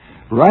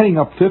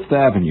up Fifth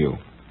Avenue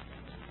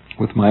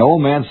with my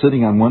old man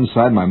sitting on one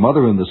side, my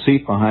mother in the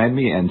seat behind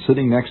me, and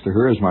sitting next to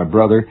her is my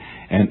brother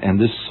and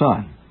this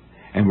son.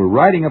 And we're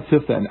riding up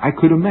Fifth Avenue. I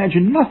could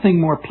imagine nothing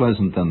more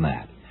pleasant than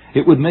that.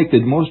 It would make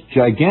the most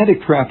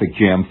gigantic traffic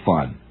jam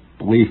fun,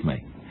 believe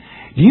me.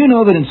 Do you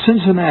know that in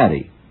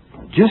Cincinnati,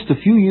 just a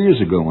few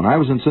years ago when I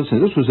was in Cincinnati,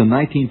 this was in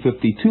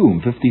 1952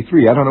 and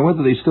 53, I don't know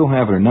whether they still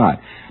have it or not,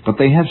 but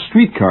they have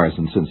streetcars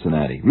in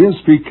Cincinnati, real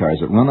streetcars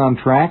that run on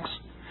tracks.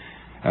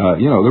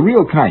 You know, the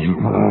real kind.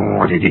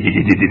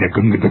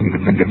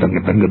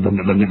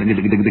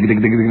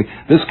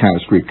 This kind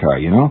of streetcar,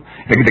 you know.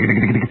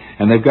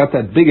 And they've got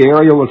that big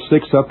aerial that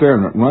sticks up there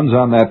and it runs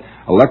on that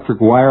electric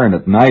wire, and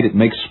at night it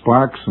makes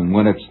sparks, and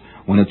when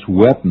it's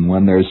wet and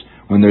when there's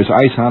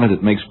ice on it,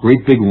 it makes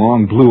great big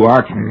long blue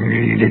arcs.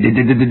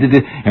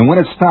 And when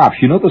it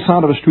stops, you know the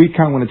sound of a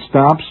streetcar when it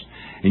stops?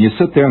 And you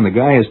sit there and the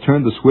guy has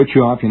turned the switch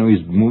off, you know,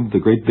 he's moved the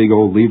great big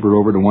old lever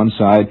over to one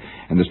side,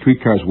 and the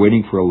streetcar's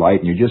waiting for a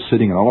light, and you're just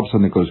sitting, and all of a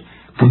sudden it goes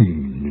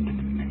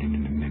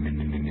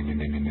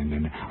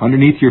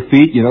underneath your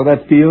feet, you know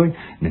that feeling?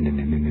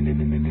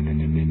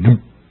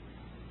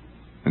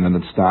 And then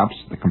it stops.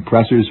 The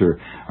compressors are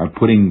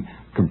putting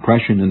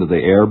compression into the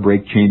air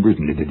brake chambers.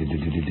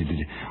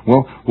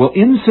 Well,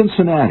 in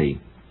Cincinnati,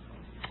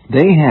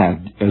 they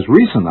had, as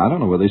recent, I don't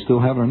know whether they still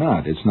have it or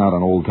not. It's not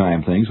an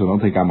old-time thing, so I don't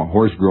think I'm a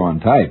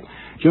horse-drawn type.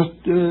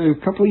 Just a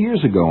couple of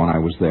years ago when I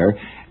was there,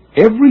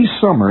 every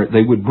summer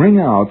they would bring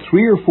out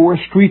 3 or 4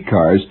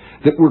 streetcars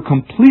that were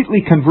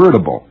completely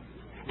convertible,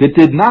 that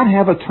did not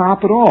have a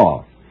top at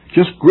all,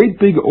 just great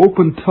big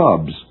open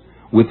tubs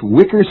with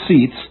wicker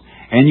seats,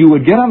 and you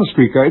would get on the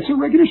streetcar. It's a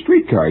regular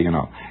streetcar, you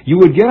know. You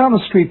would get on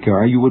the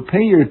streetcar, you would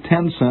pay your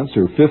 10 cents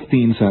or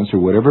 15 cents or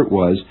whatever it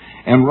was,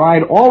 and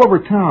ride all over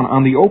town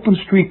on the open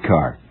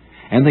streetcar.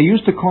 And they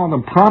used to call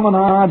them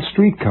promenade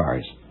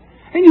streetcars.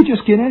 And you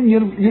just get in,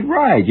 you'd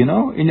ride, you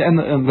know. And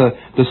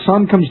the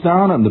sun comes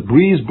down and the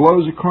breeze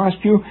blows across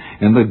you,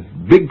 and the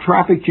big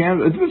traffic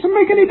jam. It doesn't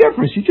make any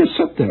difference. You just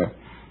sit there.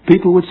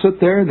 People would sit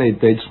there,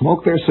 they'd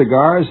smoke their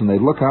cigars, and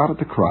they'd look out at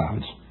the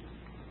crowds.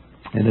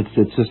 And it's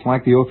just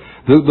like the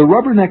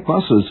rubberneck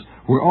buses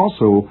were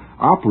also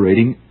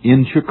operating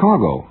in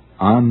Chicago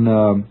on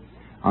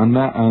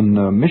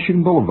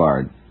Michigan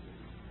Boulevard,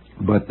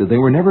 but they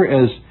were never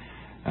as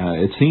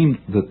it seemed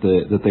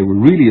that they were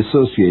really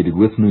associated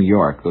with New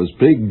York. Those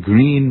big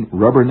green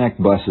rubberneck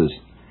buses,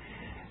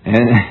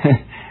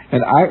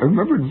 and I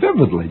remember it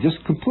vividly,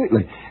 just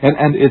completely.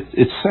 And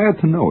it's sad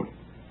to note,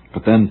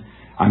 but then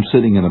I'm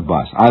sitting in a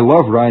bus. I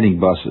love riding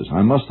buses.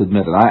 I must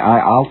admit it.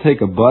 I'll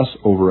take a bus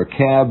over a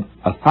cab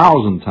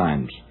 1,000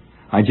 times.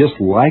 I just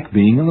like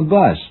being in the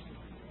bus.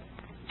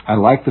 I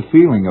like the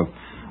feeling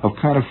of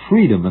kind of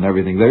freedom and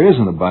everything there is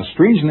in a bus.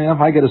 Strangely enough,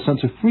 I get a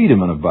sense of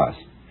freedom in a bus.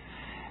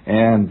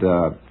 And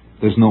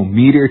there's no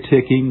meter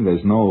ticking.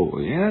 There's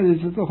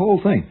it's the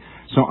whole thing.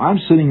 So I'm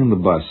sitting in the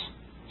bus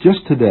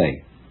just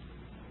today.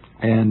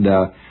 And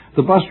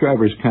the bus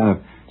driver's kind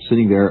of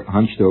sitting there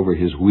hunched over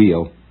his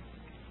wheel.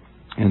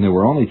 And there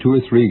were only 2 or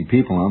 3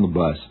 people on the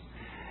bus.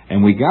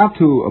 And we got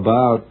to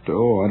about,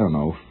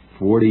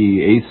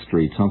 48th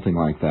Street, something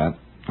like that,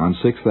 on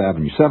 7th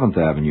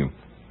Avenue.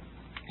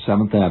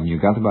 7th Avenue,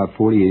 got to about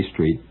 48th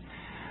Street.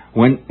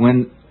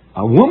 When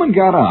a woman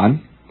got on,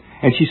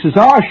 and she says,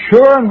 "Ah,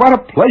 sure, and what a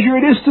pleasure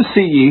it is to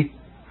see ye.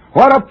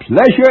 What a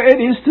pleasure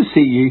it is to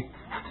see ye."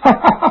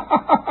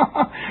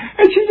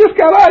 And she just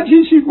got on.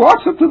 She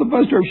walks up to the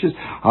bus driver. She says,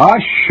 "Ah,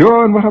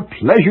 sure, and what a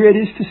pleasure it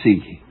is to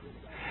see ye."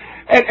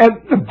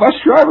 And the bus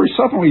driver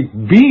suddenly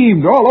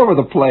beamed all over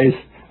the place.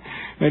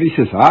 And he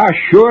says, "Ah,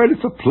 sure,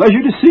 it's a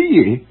pleasure to see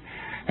ye."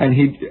 And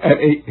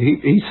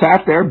he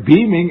sat there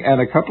beaming,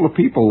 and a couple of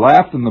people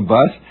laughed in the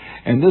bus.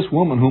 And this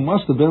woman, who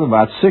must have been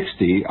about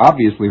 60,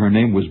 obviously her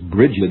name was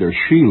Bridget or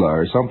Sheila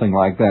or something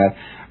like that,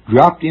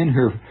 dropped in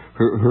her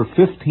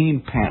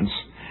 15 pence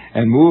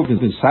and moved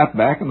and sat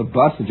back in the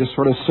bus and just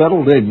sort of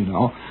settled in, you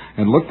know,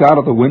 and looked out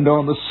of the window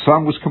and the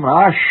sun was coming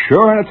out.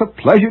 Sure, and it's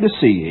a pleasure to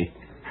see you.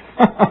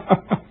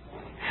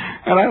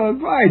 And I thought,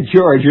 by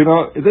George, you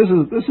know,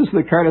 this is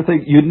the kind of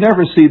thing you'd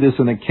never see this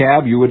in a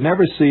cab. You would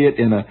never see it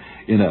in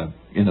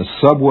a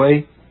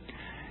subway.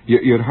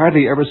 You'd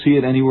hardly ever see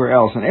it anywhere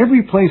else. And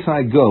every place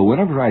I go,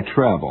 whenever I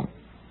travel,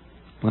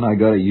 when I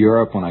go to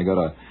Europe,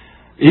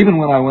 even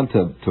when I went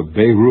to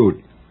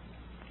Beirut,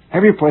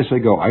 every place I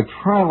go, I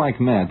try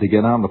like mad to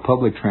get on the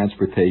public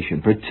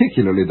transportation,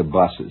 particularly the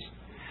buses.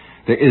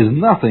 There is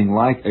nothing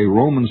like a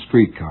Roman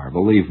streetcar,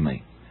 believe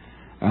me.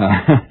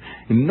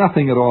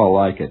 Nothing at all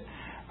like it.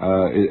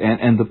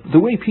 And the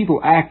way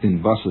people act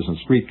in buses and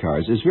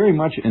streetcars is very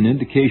much an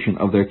indication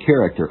of their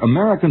character.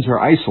 Americans are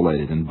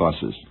isolated in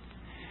buses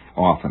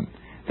often.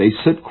 They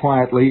sit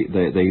quietly.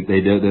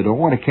 They don't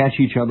want to catch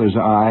each other's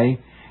eye.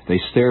 They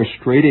stare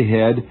straight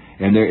ahead,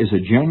 and there is a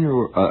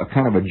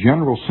kind of a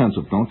general sense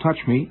of don't touch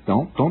me,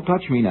 don't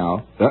touch me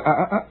now,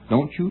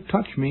 don't you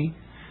touch me.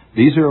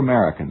 These are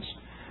Americans.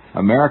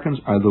 Americans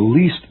are the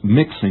least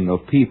mixing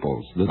of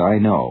peoples that I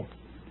know.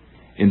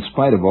 In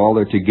spite of all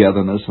their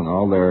togetherness and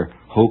all their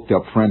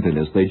hoped-up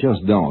friendliness, they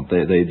just don't.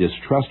 They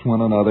distrust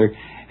one another,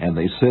 and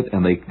they sit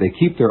and they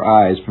keep their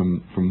eyes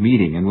from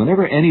meeting. And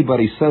whenever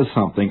anybody says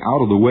something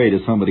out of the way to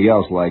somebody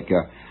else, like,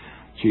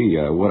 "Gee,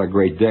 what a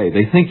great day,"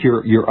 they think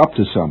you're up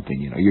to something.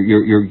 You know,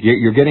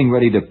 you're getting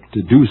ready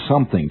to do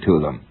something to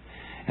them,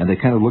 and they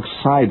kind of look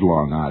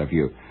sidelong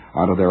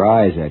out of their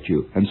eyes at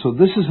you. And so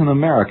this is an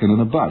American in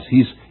a bus.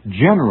 He's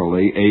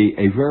generally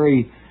a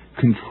very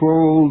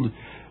controlled,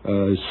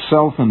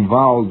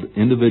 self-involved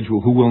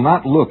individual who will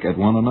not look at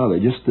one another.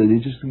 They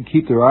just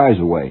keep their eyes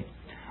away.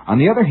 On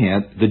the other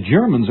hand, the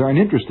Germans are an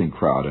interesting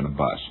crowd in a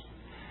bus.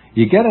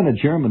 You get in a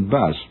German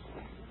bus,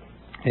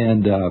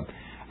 and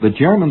the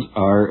Germans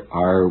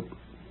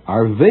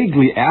are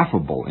vaguely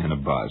affable in a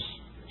bus,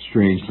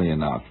 strangely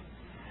enough.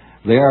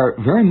 They are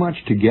very much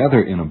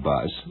together in a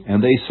bus,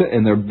 and they sit,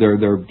 and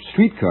their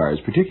streetcars,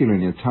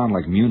 particularly in a town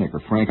like Munich or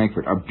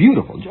Frankfurt, are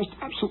beautiful, just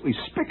absolutely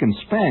spick and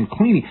span,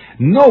 clean.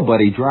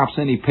 Nobody drops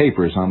any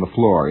papers on the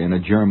floor in a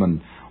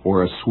German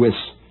or a Swiss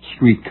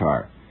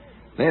streetcar.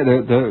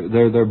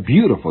 They're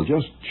beautiful,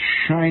 just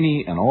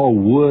shiny and all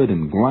wood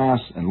and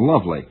glass and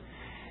lovely.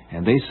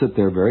 And they sit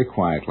there very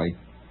quietly.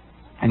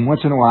 And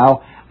once in a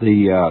while,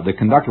 the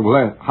conductor will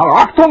say,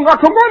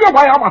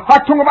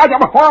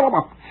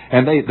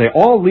 and they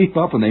all leap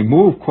up and they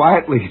move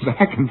quietly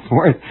back and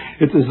forth.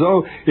 It's as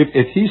though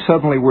if he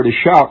suddenly were to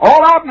shout,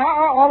 "All out now,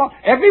 all out,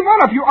 every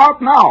one of you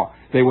out now,"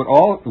 they would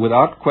all,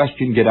 without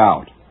question, get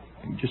out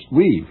and just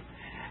leave.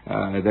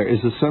 There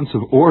is a sense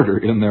of order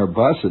in their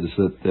buses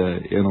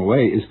that, in a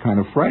way, is kind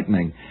of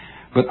frightening.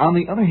 But on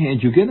the other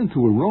hand, you get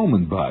into a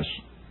Roman bus,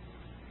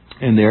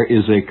 and there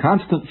is a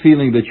constant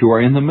feeling that you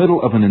are in the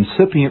middle of an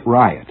incipient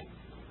riot.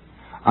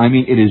 I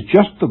mean, it is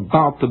just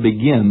about to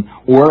begin,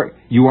 or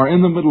you are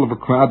in the middle of a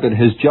crowd that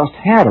has just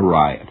had a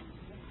riot.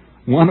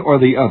 One or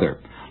the other.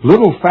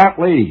 Little fat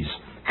ladies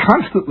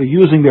constantly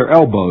using their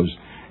elbows,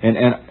 and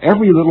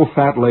every little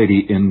fat lady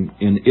in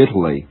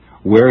Italy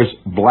wears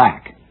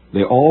black.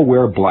 They all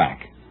wear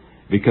black,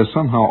 because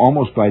somehow,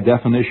 almost by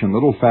definition,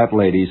 little fat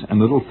ladies and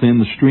little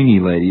thin, stringy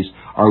ladies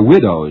are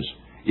widows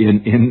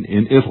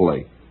in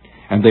Italy.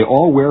 And they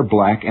all wear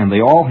black, and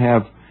they all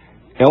have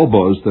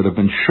elbows that have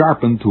been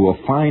sharpened to a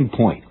fine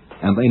point,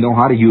 and they know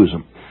how to use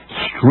them.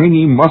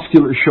 Stringy,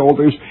 muscular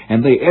shoulders,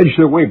 and they edge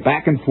their way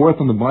back and forth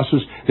in the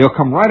buses. They'll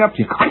come right up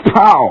to you,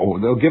 pow!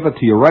 They'll give it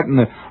to you right in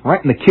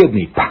the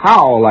kidney,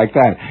 pow, like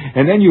that.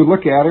 And then you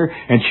look at her,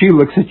 and she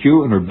looks at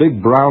you, and her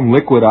big brown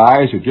liquid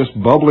eyes are just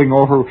bubbling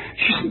over.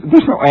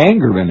 There's no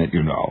anger in it,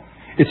 you know.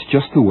 It's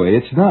just the way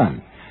it's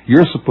done.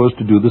 You're supposed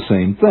to do the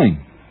same thing.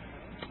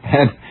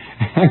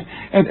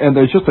 And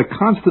there's just a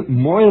constant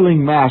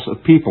moiling mass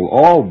of people,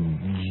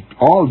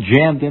 all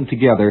jammed in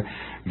together.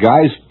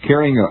 Guys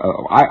carrying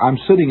I'm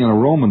sitting in a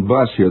Roman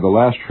bus here the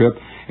last trip,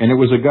 and there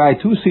was a guy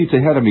 2 seats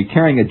ahead of me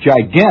carrying a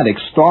gigantic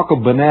stalk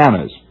of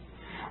bananas.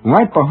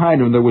 Right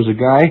behind him there was a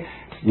guy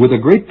with a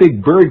great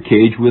big bird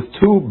cage with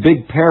 2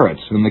 big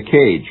parrots in the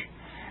cage.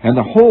 And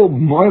the whole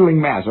moiling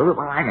mass,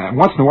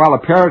 once in a while a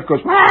parrot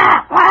goes,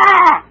 wah,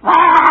 wah,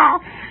 wah.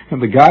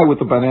 And the guy with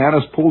the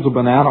bananas pulls a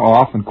banana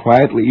off and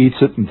quietly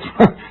eats it and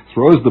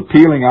throws the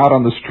peeling out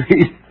on the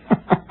street.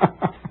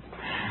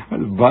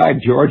 By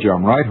Georgia,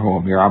 I'm right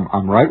home here.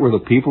 I'm right where the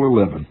people are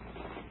living.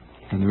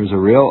 And there is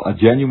a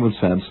genuine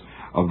sense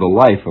of the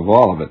life of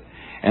all of it.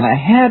 And I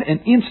had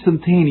an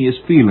instantaneous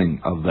feeling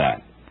of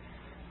that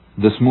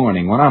this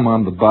morning when I'm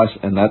on the bus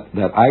and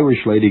that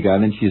Irish lady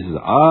got in. She says,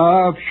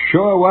 "Ah,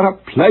 sure, what a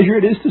pleasure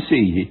it is to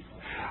see ye.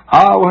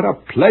 Ah, what a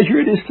pleasure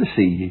it is to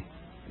see ye."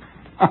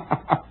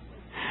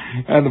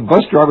 And the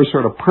bus driver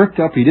sort of perked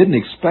up. He didn't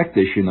expect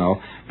this, you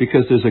know,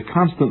 because there's a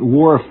constant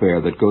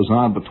warfare that goes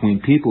on between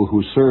people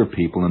who serve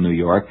people in New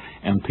York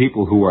and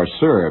people who are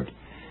served.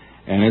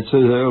 And it's,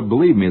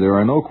 believe me, there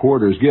are no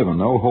quarters given,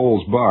 no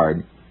holes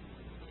barred.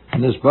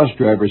 And this bus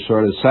driver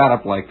sort of sat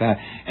up like that.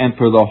 And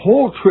for the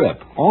whole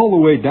trip, all the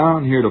way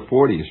down here to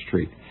 40th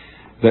Street,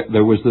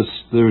 there was this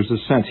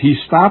sense. He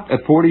stopped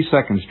at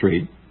 42nd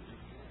Street.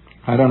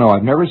 I don't know,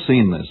 I've never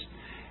seen this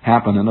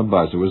happen in a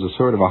bus. There was a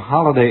sort of a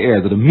holiday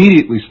air that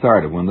immediately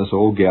started when this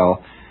old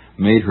gal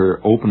made her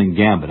opening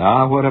gambit.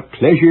 Ah, what a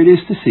pleasure it is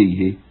to see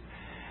ye.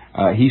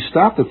 He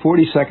stopped at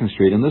 42nd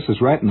Street, and this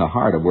is right in the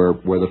heart of where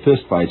the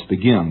fist fights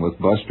begin with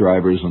bus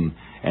drivers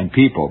and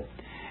people.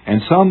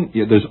 And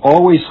there's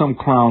always some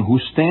clown who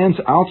stands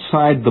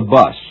outside the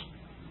bus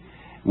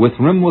with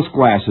rimless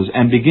glasses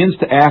and begins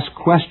to ask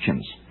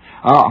questions.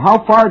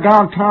 How far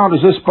downtown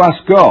does this bus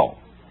go?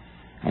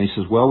 And he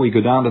says, well, we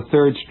go down to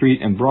 3rd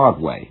Street and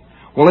Broadway.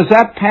 Well, is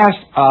that past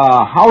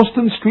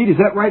Houston Street? Is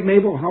that right,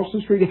 Mabel?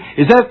 Houston Street?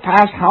 Is that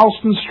past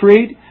Houston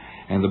Street?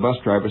 And the bus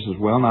driver says,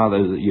 well, now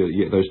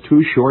there's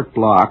 2 short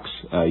blocks.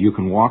 You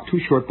can walk 2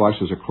 short blocks.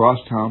 There's a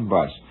crosstown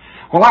bus.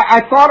 Well,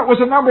 I thought it was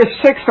a number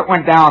 6 that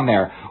went down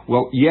there.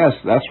 Well, yes,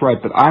 that's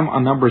right, but I'm a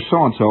number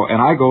so-and-so,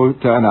 and I go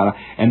to...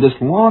 and this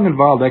long,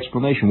 involved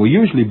explanation. Well,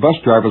 usually bus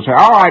drivers say,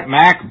 all right,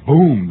 Mac,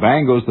 boom,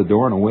 bang goes the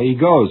door, and away he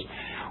goes.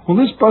 Well,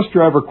 this bus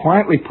driver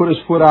quietly put his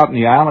foot out in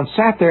the aisle and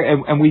sat there,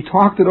 and we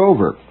talked it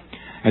over.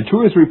 And 2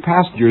 or 3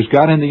 passengers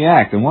got in the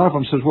act, and one of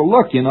them says, well,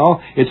 look,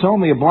 it's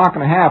only a block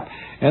and a half.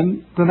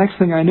 And the next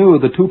thing I knew,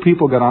 the 2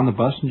 people got on the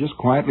bus and just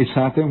quietly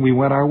sat there, and we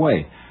went our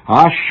way.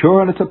 Ah,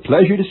 sure, and it's a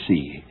pleasure to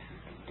see you.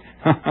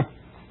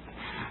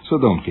 So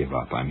don't give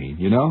up,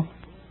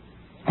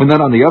 And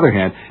then on the other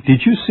hand,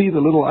 did you see the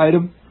little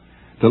item?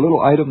 The little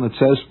item that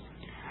says,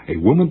 a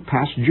woman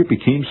passenger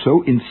became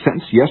so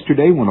incensed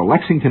yesterday when a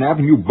Lexington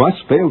Avenue bus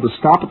failed to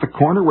stop at the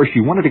corner where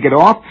she wanted to get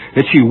off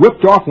that she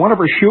whipped off one of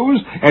her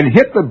shoes and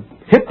hit the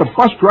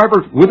bus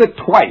driver with it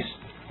twice,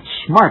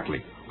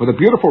 smartly, with a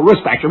beautiful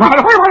wrist action.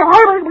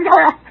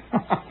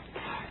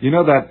 You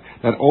know that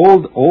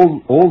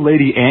old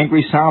lady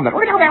angry sound,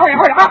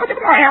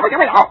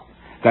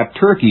 that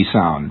turkey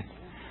sound.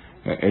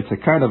 It's a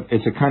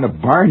kind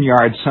of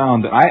barnyard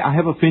sound that I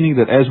have a feeling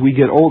that as we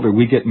get older,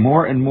 we get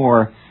more and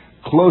more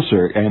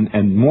closer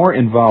and more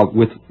involved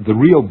with the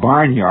real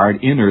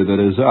barnyard inner that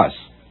is us.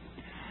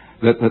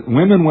 That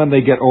women, when they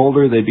get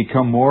older, they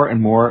become more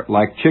and more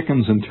like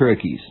chickens and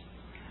turkeys.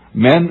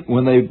 Men,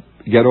 when they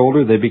get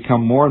older, they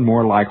become more and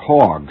more like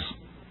hogs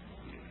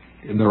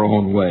in their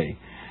own way.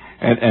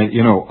 And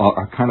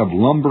a kind of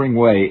lumbering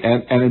way.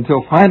 And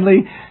until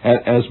finally,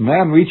 as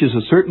man reaches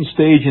a certain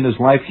stage in his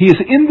life, he is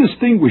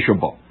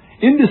indistinguishable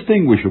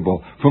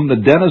from the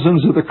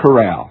denizens of the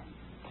corral.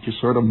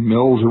 Just sort of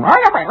mills around.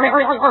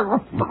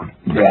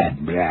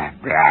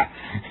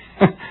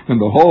 And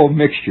the whole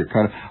mixture,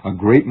 kind of a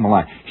great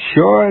melange.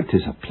 Sure,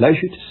 'tis a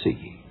pleasure to see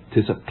ye.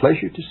 'Tis a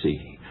pleasure to see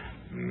ye.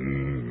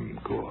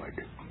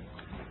 Good.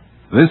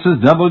 This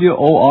is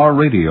WOR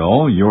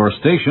Radio, your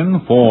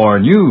station for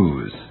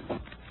news.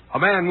 A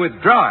man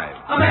with drive.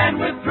 A man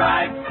with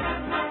drive.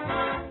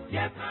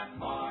 Yes.